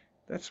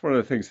one of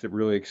the things that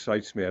really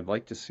excites me. I'd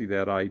like to see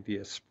that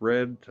idea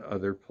spread to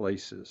other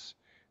places.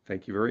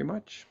 Thank you very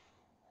much.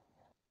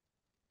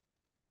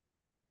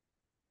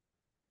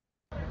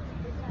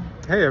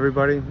 Hey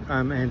everybody,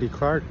 I'm Andy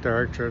Clark,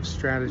 Director of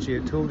Strategy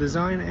at Tool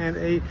Design and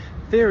a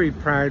very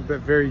proud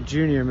but very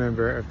junior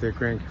member of the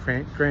Grand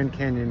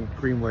Canyon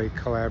Greenway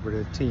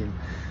collaborative team.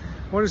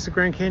 What does the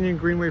Grand Canyon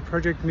Greenway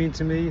project mean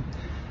to me?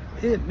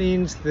 It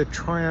means the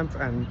triumph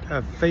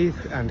of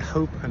faith and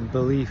hope and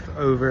belief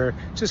over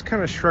just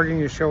kind of shrugging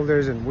your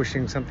shoulders and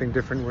wishing something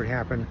different would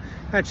happen.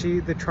 Actually,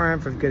 the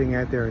triumph of getting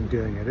out there and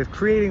doing it, of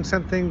creating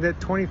something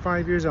that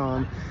 25 years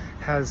on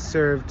has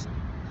served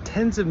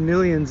tens of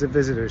millions of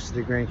visitors to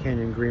the Grand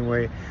Canyon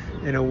Greenway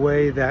in a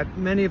way that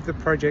many of the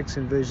projects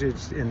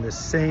envisaged in the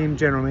same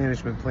general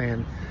management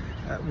plan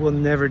will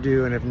never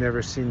do and have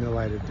never seen the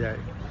light of day.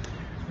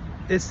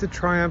 It's the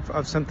triumph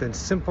of something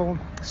simple,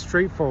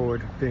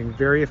 straightforward, being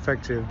very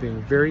effective,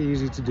 being very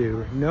easy to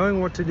do,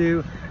 knowing what to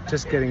do,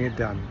 just getting it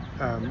done.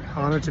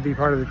 Honored to be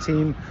part of the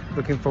team.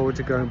 Looking forward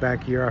to going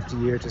back year after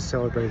year to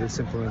celebrate its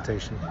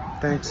implementation.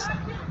 Thanks.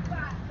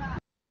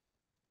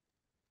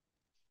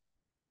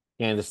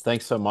 Candace,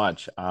 thanks so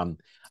much.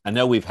 I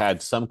know we've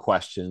had some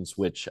questions,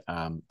 which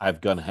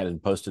I've gone ahead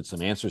and posted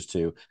some answers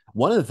to.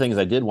 One of the things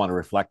I did want to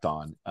reflect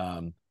on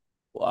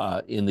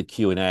in the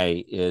Q&A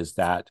is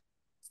that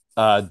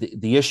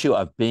the issue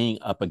of being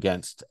up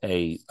against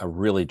a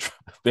really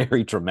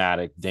very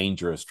dramatic,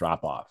 dangerous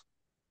drop off.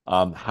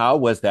 How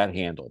was that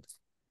handled?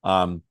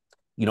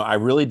 I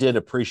really did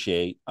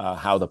appreciate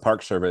how the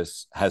Park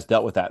Service has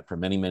dealt with that for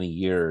many, many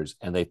years,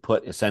 and they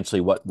put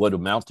essentially what would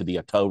amount to be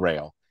a tow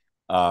rail,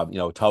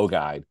 a tow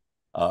guide,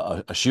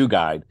 a shoe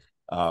guide,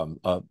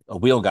 a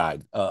wheel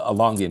guide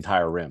along the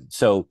entire rim.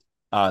 So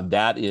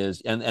that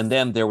is, and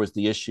then there was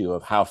the issue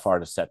of how far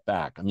to set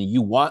back. I mean,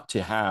 you want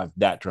to have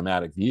that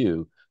dramatic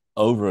view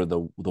over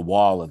the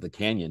wall of the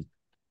canyon,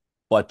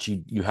 but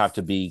you have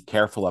to be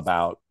careful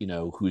about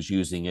who's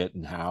using it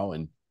and how,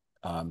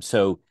 and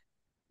so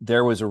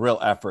there was a real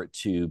effort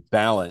to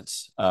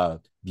balance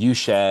view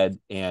shed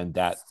and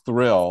that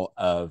thrill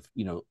of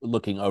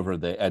looking over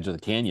the edge of the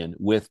canyon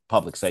with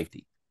public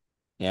safety.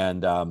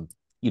 And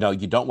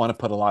you don't want to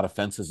put a lot of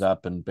fences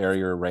up and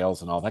barrier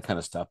rails and all that kind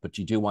of stuff, but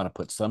you do want to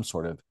put some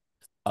sort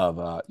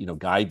of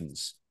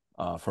guidance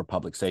for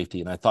public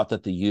safety. And I thought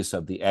that the use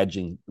of the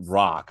edging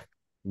rock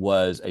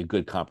was a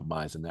good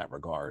compromise in that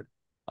regard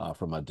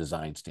from a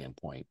design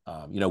standpoint.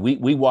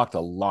 We walked a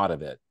lot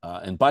of it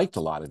and biked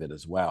a lot of it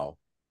as well.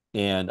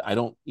 And I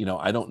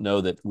don't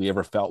know that we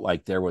ever felt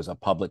like there was a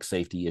public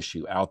safety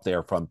issue out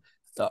there from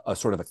a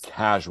sort of a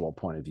casual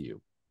point of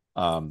view.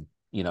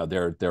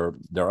 There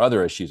are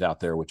other issues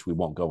out there which we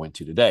won't go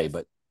into today,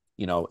 but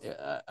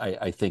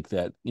I think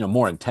that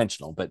more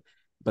intentional. But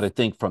I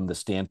think from the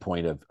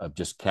standpoint of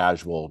just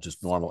casual,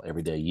 just normal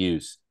everyday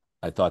use,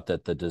 I thought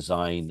that the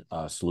design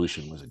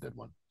solution was a good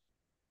one.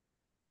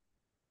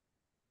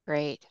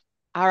 Great.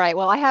 All right.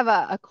 Well, I have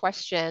a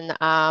question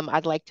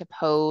I'd like to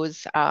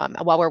pose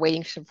while we're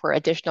waiting for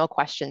additional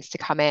questions to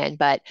come in.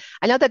 But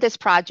I know that this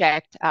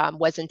project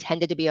was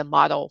intended to be a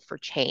model for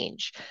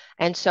change.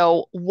 And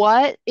so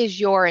what is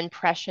your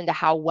impression to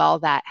how well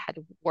that had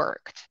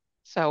worked?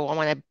 So I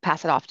want to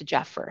pass it off to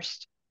Jeff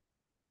first.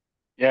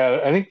 Yeah,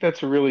 I think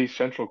that's a really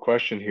central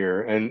question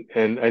here.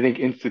 And I think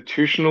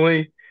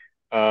institutionally,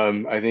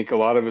 I think a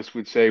lot of us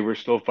would say we're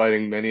still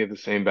fighting many of the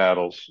same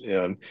battles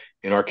in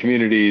our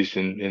communities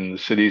and in the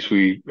cities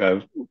we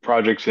have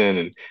projects in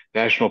and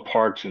national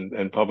parks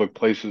and public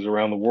places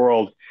around the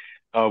world.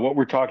 What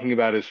we're talking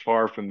about is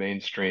far from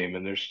mainstream,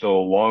 and there's still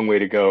a long way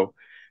to go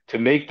to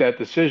make that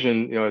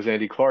decision. As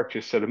Andy Clark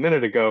just said a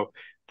minute ago,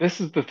 this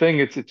is the thing.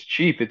 It's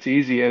cheap, it's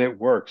easy, and it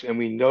works, and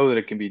we know that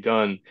it can be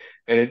done,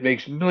 and it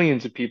makes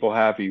millions of people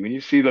happy. When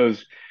you see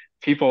those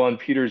people on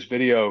Peter's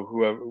video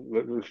who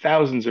have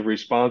thousands of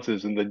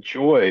responses and the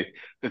joy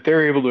that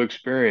they're able to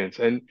experience.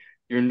 And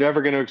you're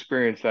never going to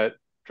experience that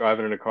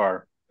driving in a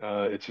car.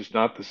 It's just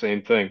not the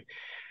same thing.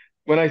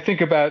 When I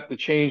think about the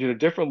change at a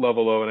different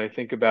level, though, and I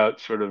think about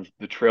sort of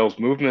the trails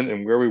movement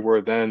and where we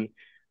were then,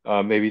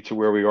 maybe to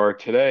where we are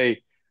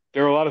today,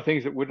 there are a lot of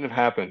things that wouldn't have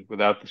happened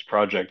without this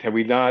project. Had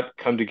we not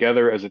come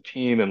together as a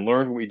team and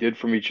learned what we did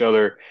from each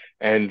other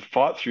and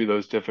fought through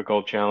those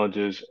difficult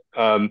challenges,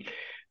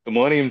 the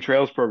Millennium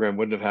Trails program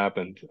wouldn't have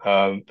happened.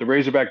 The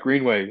Razorback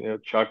Greenway,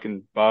 Chuck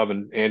and Bob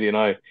and Andy and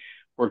I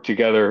worked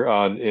together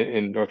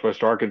in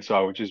Northwest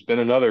Arkansas, which has been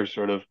another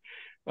sort of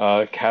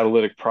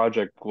catalytic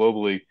project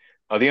globally.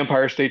 The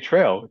Empire State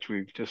Trail, which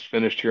we've just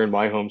finished here in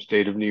my home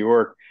state of New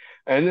York,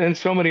 and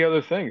so many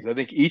other things. I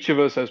think each of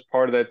us as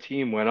part of that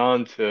team went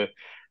on to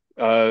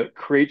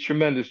create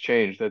tremendous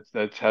change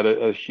that's had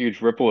a huge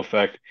ripple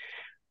effect.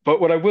 But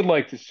what I would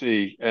like to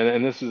see,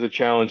 and this is a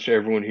challenge to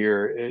everyone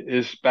here,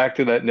 is back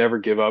to that never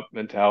give up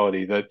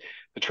mentality, that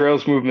the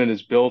trails movement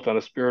is built on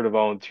a spirit of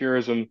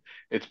volunteerism.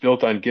 It's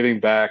built on giving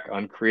back,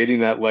 on creating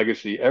that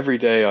legacy every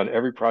day on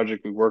every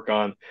project we work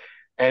on,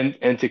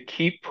 and to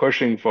keep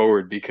pushing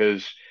forward,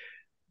 because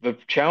the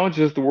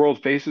challenges the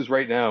world faces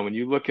right now, when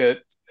you look at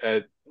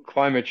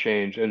climate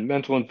change and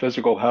mental and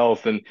physical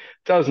health and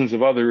dozens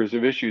of others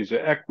of issues,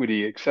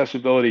 equity,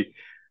 accessibility,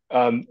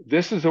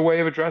 this is a way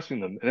of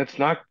addressing them. And it's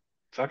not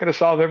going to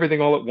solve everything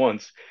all at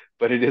once,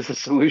 but it is a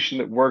solution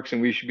that works,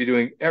 and we should be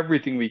doing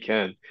everything we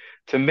can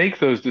to make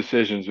those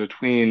decisions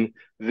between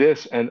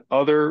this and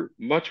other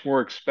much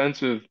more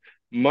expensive,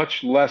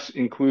 much less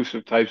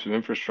inclusive types of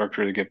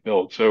infrastructure to get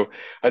built. So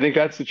I think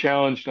that's the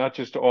challenge, not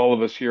just to all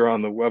of us here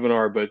on the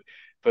webinar, but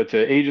but to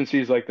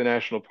agencies like the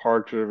National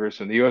Park Service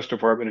and the U.S.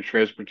 Department of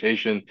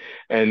Transportation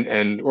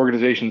and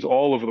organizations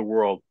all over the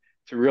world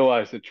to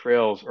realize that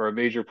trails are a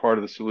major part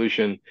of the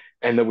solution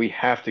and that we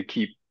have to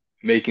keep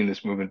making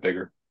this movement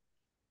bigger.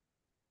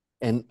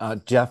 And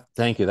Jeff,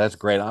 thank you. That's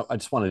great. I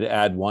just wanted to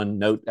add one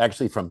note,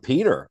 actually, from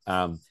Peter.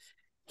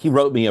 He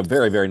wrote me a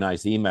very, very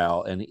nice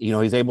email, and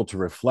he's able to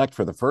reflect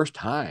for the first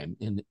time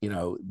in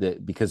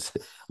because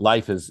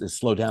life is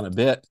slowed down a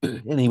bit,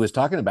 and he was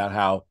talking about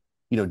how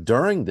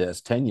during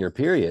this 10-year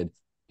period,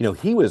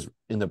 he was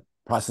in the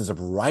process of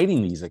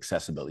writing these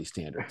accessibility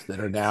standards that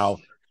are now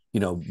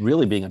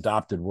really being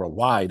adopted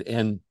worldwide,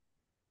 and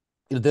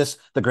the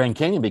Grand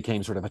Canyon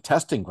became sort of a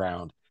testing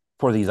ground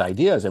for these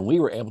ideas, and we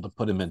were able to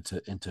put them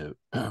into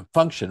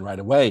function right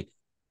away.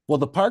 Well,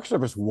 the Park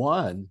Service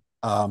won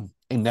a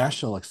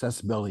National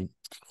Accessibility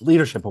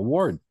Leadership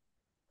Award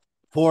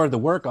for the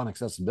work on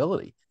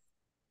accessibility.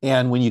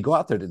 And when you go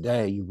out there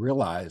today, you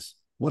realize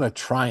what a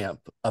triumph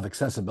of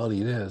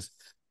accessibility it is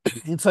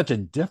in such a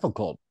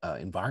difficult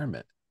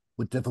environment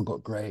with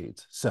difficult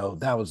grades. So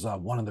that was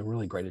one of the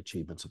really great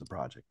achievements of the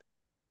project.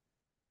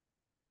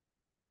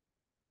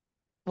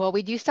 Well,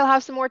 we do still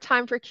have some more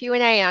time for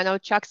Q&A. I know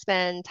Chuck's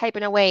been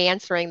typing away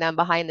answering them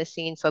behind the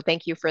scenes, so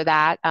thank you for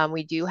that.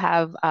 We do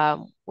have,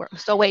 we're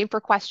still waiting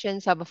for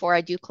questions, so before I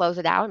do close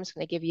it out, I'm just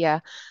going to give you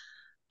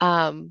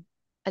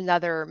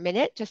another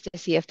minute just to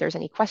see if there's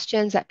any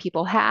questions that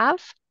people have.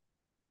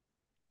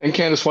 And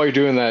Candace, while you're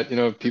doing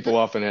that, people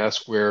often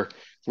ask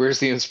where's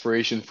the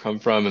inspiration come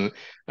from? And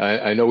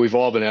I know we've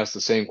all been asked the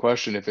same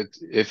question.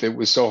 If it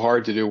was so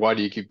hard to do, why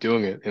do you keep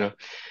doing it?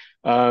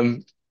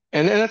 And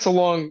that's a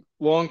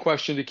long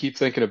question to keep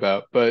thinking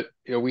about. But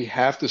we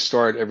have to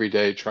start every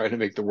day trying to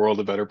make the world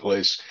a better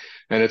place.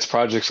 And it's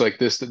projects like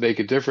this that make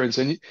a difference.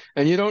 And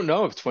you don't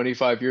know if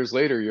 25 years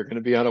later you're going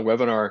to be on a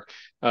webinar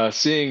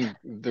seeing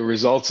the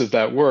results of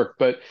that work.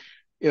 But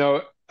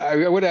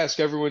I would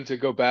ask everyone to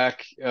go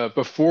back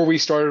before we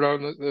started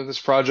on this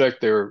project.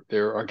 There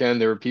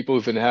are people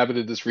who've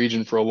inhabited this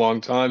region for a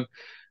long time.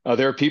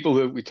 There are people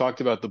who we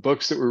talked about the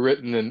books that were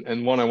written,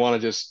 and one I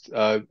want to just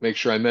make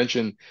sure I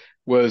mention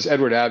was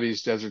Edward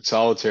Abbey's Desert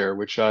Solitaire,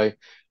 which I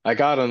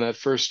got on that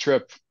first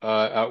trip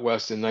out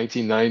west in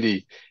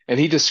 1990. And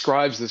he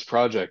describes this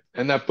project.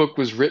 And that book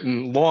was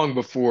written long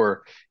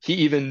before he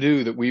even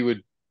knew that we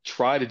would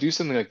try to do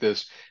something like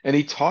this. And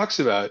he talks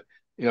about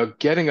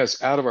getting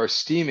us out of our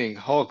steaming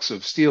hulks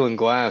of steel and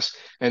glass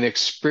and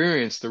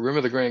experience the rim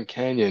of the Grand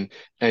Canyon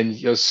and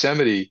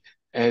Yosemite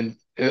and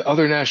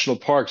other national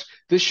parks.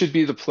 This should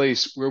be the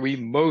place where we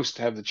most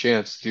have the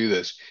chance to do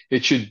this.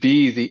 It should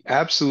be the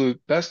absolute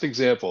best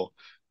example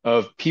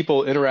of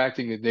people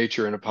interacting with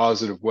nature in a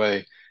positive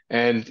way.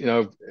 And,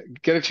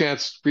 get a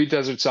chance, read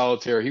Desert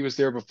Solitaire. He was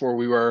there before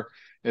we were,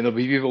 and there'll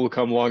be people who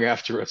come along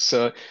after us.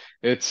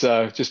 It's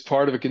just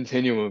part of a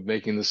continuum of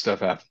making this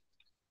stuff happen.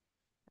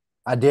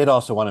 I did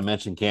also want to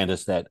mention,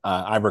 Candace, that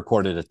I've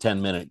recorded a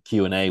 10-minute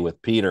Q&A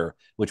with Peter,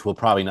 which we'll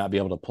probably not be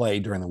able to play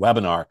during the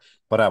webinar,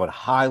 but I would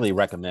highly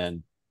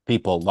recommend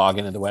people log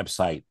into the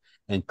website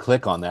and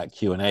click on that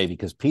Q&A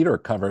because Peter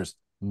covers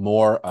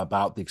more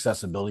about the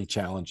accessibility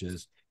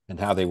challenges and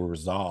how they were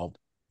resolved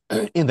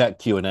in that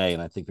Q&A.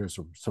 And I think there's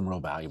some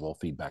real valuable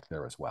feedback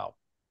there as well.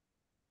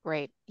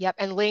 Great. Yep.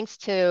 And links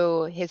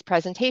to his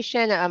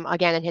presentation,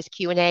 again, in his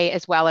Q&A,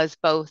 as well as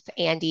both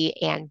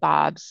Andy and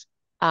Bob's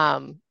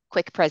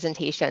quick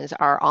presentations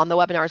are on the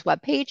webinar's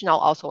webpage. And I'll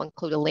also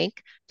include a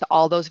link to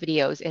all those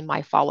videos in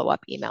my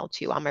follow-up email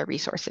too on my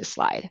resources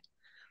slide.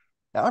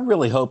 I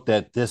really hope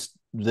that this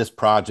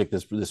project,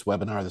 this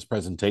webinar, this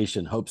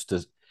presentation hopes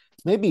to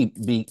maybe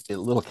be a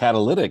little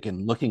catalytic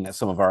in looking at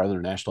some of our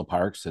other national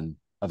parks and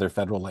other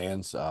federal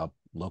lands,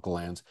 local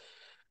lands.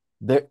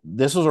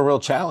 This was a real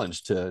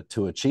challenge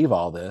to achieve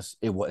all this.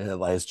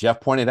 As Jeff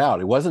pointed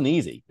out, it wasn't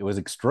easy. It was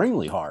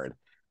extremely hard.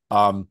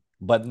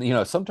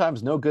 But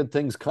sometimes no good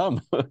things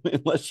come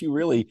unless you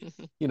really,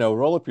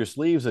 roll up your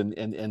sleeves and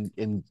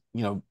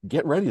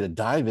get ready to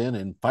dive in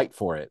and fight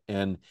for it.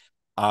 And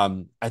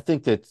I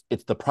think that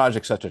it's the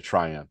project such a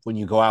triumph. When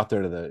you go out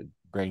there to the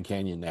Grand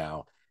Canyon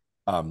now,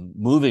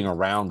 moving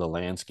around the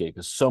landscape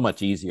is so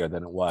much easier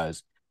than it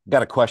was.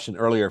 Got a question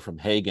earlier from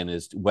Hagen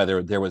as to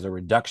whether there was a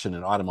reduction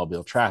in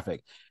automobile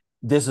traffic.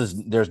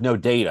 There's no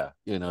data,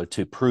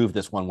 to prove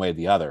this one way or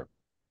the other.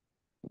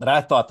 But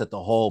I thought that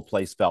the whole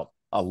place felt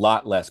a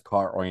lot less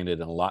car-oriented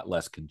and a lot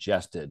less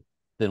congested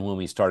than when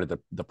we started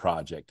the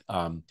project.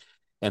 And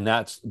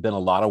that's been a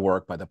lot of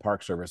work by the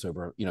Park Service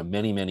over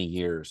many, many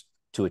years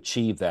to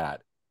achieve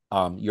that.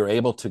 You're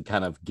able to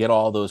kind of get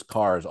all those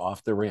cars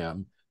off the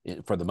rim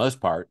for the most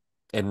part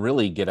and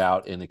really get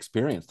out and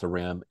experience the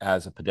rim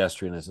as a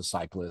pedestrian, as a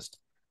cyclist,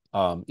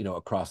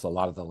 across a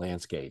lot of the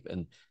landscape.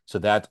 And so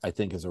that, I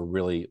think, is a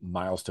really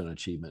milestone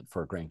achievement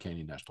for Grand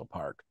Canyon National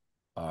Park.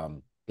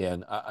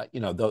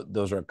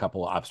 Those are a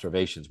couple of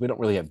observations. We don't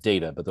really have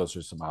data, but those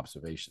are some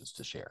observations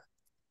to share.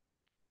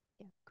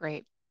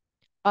 Great.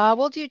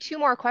 We'll do two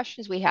more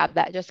questions we have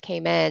that just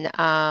came in.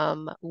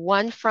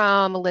 One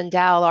from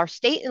Lindell. Are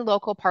state and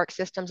local park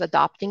systems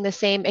adopting the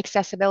same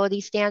accessibility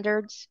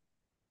standards?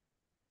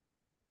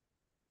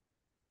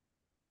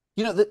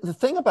 The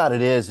thing about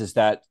it is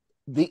that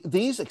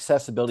these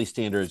accessibility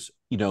standards,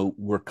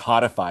 were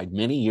codified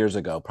many years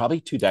ago, probably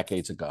 2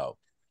 decades ago,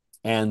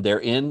 and they're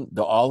in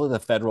all of the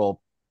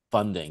federal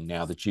funding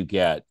now that you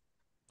get.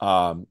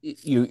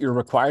 You're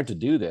required to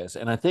do this,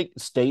 and I think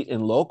state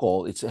and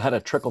local, it's had a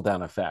trickle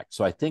down effect.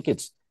 So I think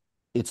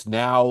it's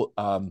now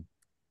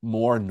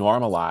more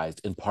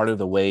normalized in part of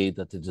the way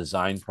that the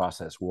design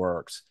process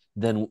works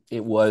than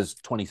it was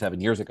 27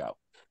 years ago.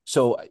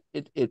 So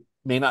it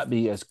may not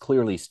be as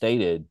clearly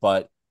stated,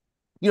 but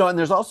and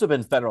there's also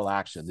been federal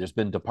action. There's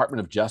been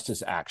Department of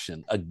Justice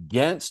action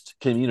against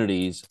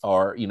communities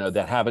or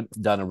that haven't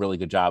done a really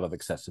good job of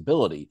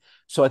accessibility.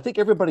 So I think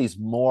everybody's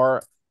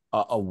more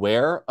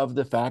aware of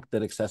the fact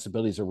that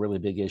accessibility is a really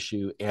big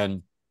issue,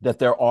 and that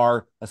there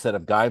are a set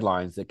of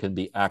guidelines that can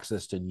be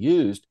accessed and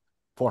used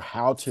for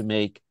how to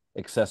make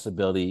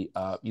accessibility,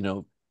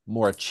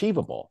 more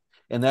achievable.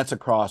 And that's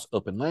across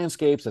open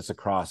landscapes, that's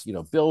across,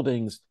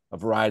 buildings, a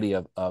variety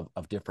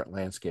of different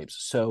landscapes.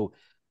 So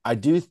I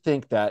do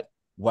think that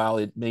while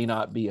it may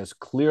not be as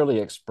clearly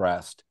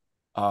expressed,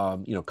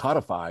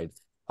 codified,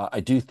 I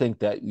do think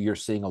that you're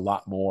seeing a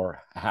lot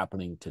more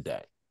happening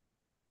today.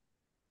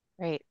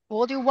 Great.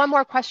 We'll do one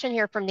more question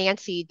here from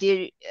Nancy.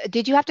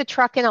 Did you have to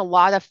truck in a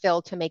lot of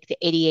fill to make the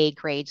ADA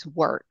grades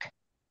work?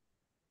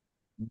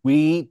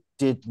 We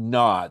did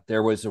not.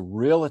 There was a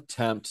real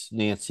attempt,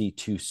 Nancy,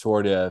 to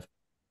sort of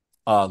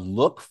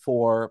look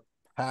for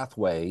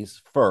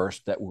pathways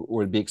first that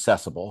would be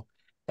accessible.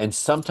 And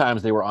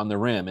sometimes they were on the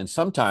rim. And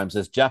sometimes,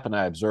 as Jeff and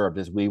I observed,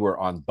 as we were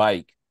on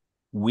bike,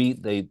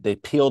 they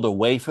peeled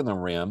away from the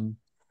rim,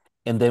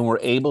 and then were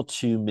able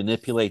to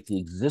manipulate the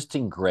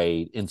existing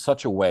grade in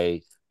such a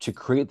way to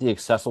create the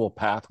accessible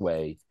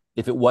pathway.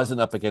 If it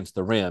wasn't up against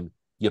the rim,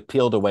 you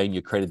peeled away and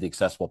you created the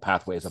accessible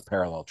pathway as a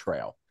parallel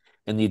trail.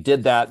 And you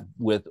did that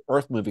with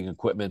earth moving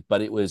equipment,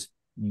 but it was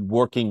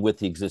working with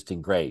the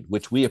existing grade,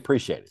 which we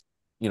appreciated,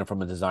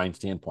 from a design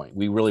standpoint.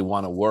 We really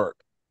want to work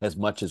as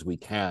much as we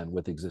can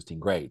with existing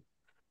grade.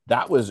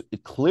 That was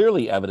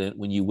clearly evident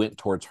when you went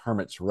towards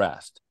Hermit's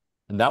Rest.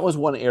 And that was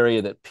one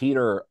area that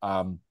Peter,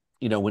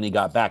 when he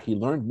got back, he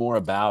learned more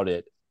about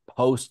it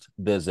post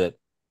visit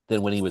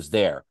than when he was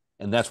there.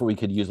 And that's where we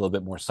could use a little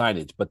bit more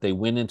signage. But they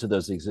went into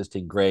those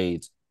existing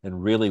grades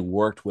and really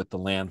worked with the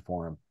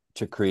landform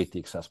to create the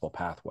accessible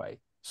pathway.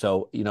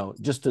 So,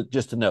 just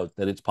to note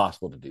that it's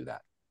possible to do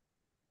that.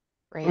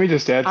 Great. Let me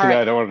just add to All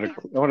right. that.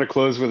 I want to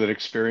close with an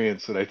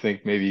experience that I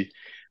think maybe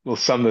will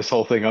sum this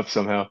whole thing up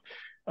somehow.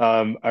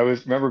 I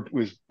was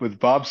with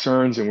Bob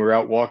Stearns, and we were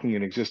out walking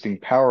an existing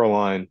power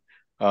line,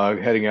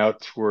 heading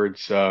out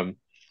towards the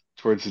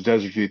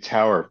Desert View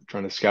Tower,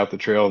 trying to scout the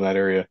trail in that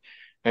area.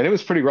 And it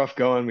was pretty rough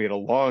going. We had a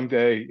long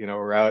day.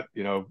 We're out,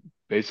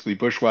 basically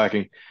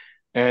bushwhacking.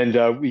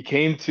 And we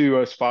came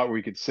to a spot where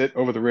we could sit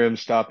over the rim,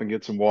 stop and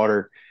get some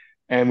water.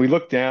 And we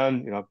looked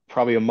down,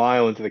 probably a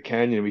mile into the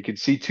canyon. We could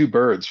see two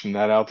birds from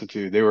that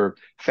altitude. They were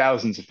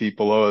thousands of feet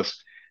below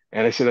us.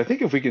 And I said, I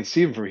think if we can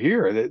see them from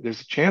here,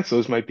 there's a chance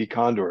those might be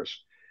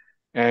condors.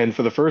 And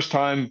for the first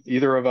time,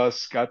 either of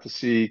us got to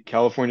see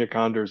California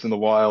condors in the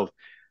wild.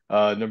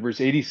 Numbers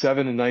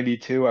 87 and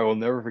 92, I will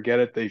never forget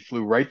it. They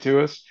flew right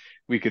to us.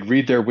 We could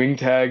read their wing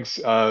tags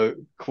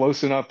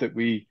close enough that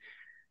we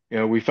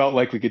felt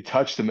like we could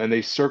touch them, and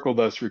they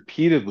circled us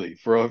repeatedly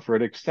for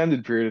an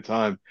extended period of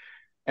time.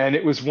 And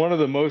it was one of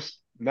the most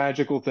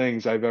magical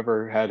things I've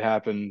ever had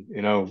happen,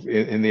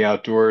 in the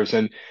outdoors.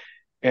 And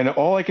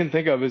all I can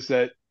think of is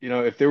that,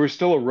 if there was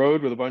still a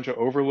road with a bunch of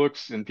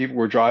overlooks and people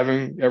were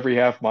driving every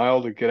half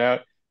mile to get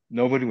out,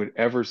 nobody would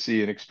ever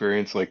see an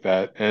experience like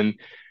that. And,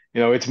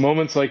 it's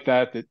moments like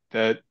that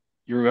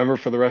you remember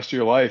for the rest of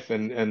your life.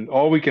 And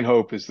all we can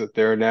hope is that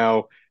there are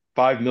now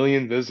 5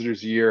 million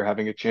visitors a year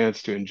having a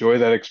chance to enjoy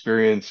that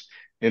experience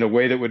in a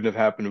way that wouldn't have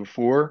happened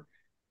before.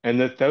 And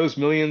that those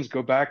millions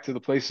go back to the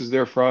places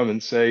they're from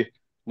and say,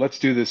 let's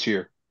do this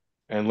here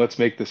and let's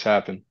make this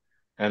happen.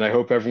 And I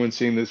hope everyone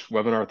seeing this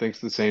webinar thinks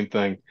the same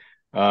thing.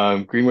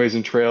 Greenways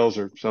and trails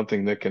are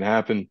something that can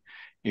happen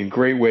in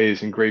great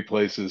ways in great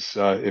places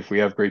if we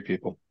have great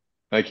people.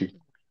 Thank you.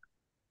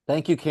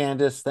 Thank you,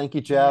 Candace. Thank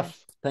you, Jeff.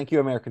 Yes. Thank you,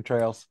 American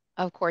Trails.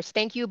 Of course.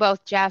 Thank you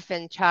both, Jeff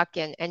and Chuck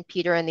and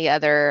Peter and the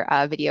other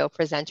video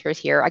presenters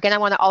here. Again, I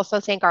want to also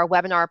thank our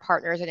webinar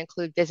partners that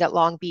include Visit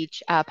Long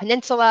Beach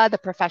Peninsula, the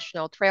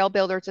Professional Trail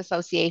Builders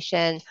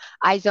Association,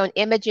 iZone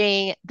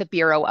Imaging, the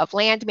Bureau of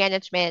Land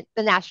Management,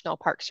 the National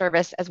Park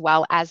Service, as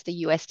well as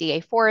the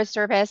USDA Forest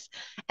Service.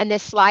 And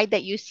this slide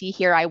that you see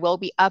here, I will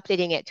be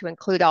updating it to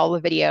include all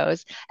the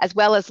videos, as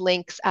well as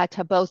links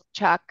to both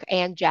Chuck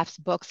and Jeff's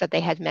books that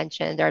they had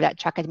mentioned, or that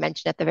Chuck had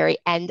mentioned at the very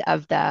end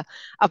of the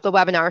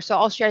webinar. So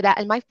I'll share share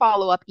that in my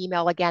follow-up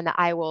email again that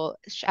I will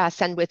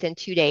send within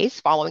 2 days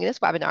following this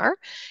webinar.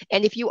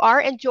 And if you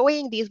are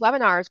enjoying these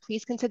webinars,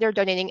 please consider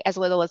donating as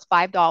little as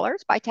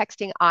 $5 by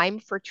texting "I'm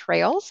for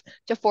Trails"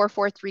 to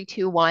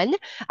 44321.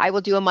 I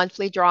will do a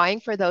monthly drawing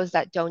for those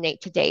that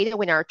donate today to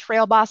win our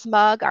Trail Boss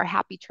mug, our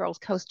Happy Trails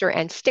coaster,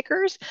 and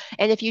stickers.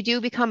 And if you do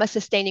become a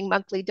sustaining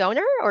monthly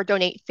donor or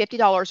donate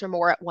 $50 or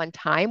more at one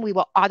time, we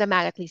will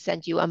automatically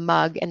send you a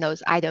mug and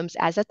those items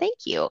as a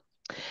thank you.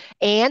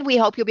 And we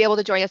hope you'll be able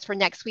to join us for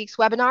next week's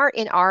webinar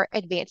in our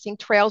Advancing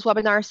Trails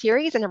webinar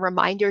series. And a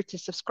reminder to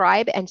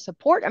subscribe and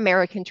support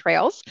American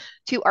Trails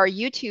to our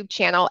YouTube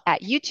channel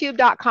at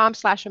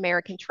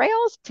youtube.com/American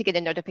Trails to get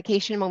a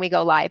notification when we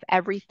go live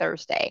every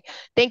Thursday.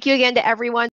 Thank you again to everyone.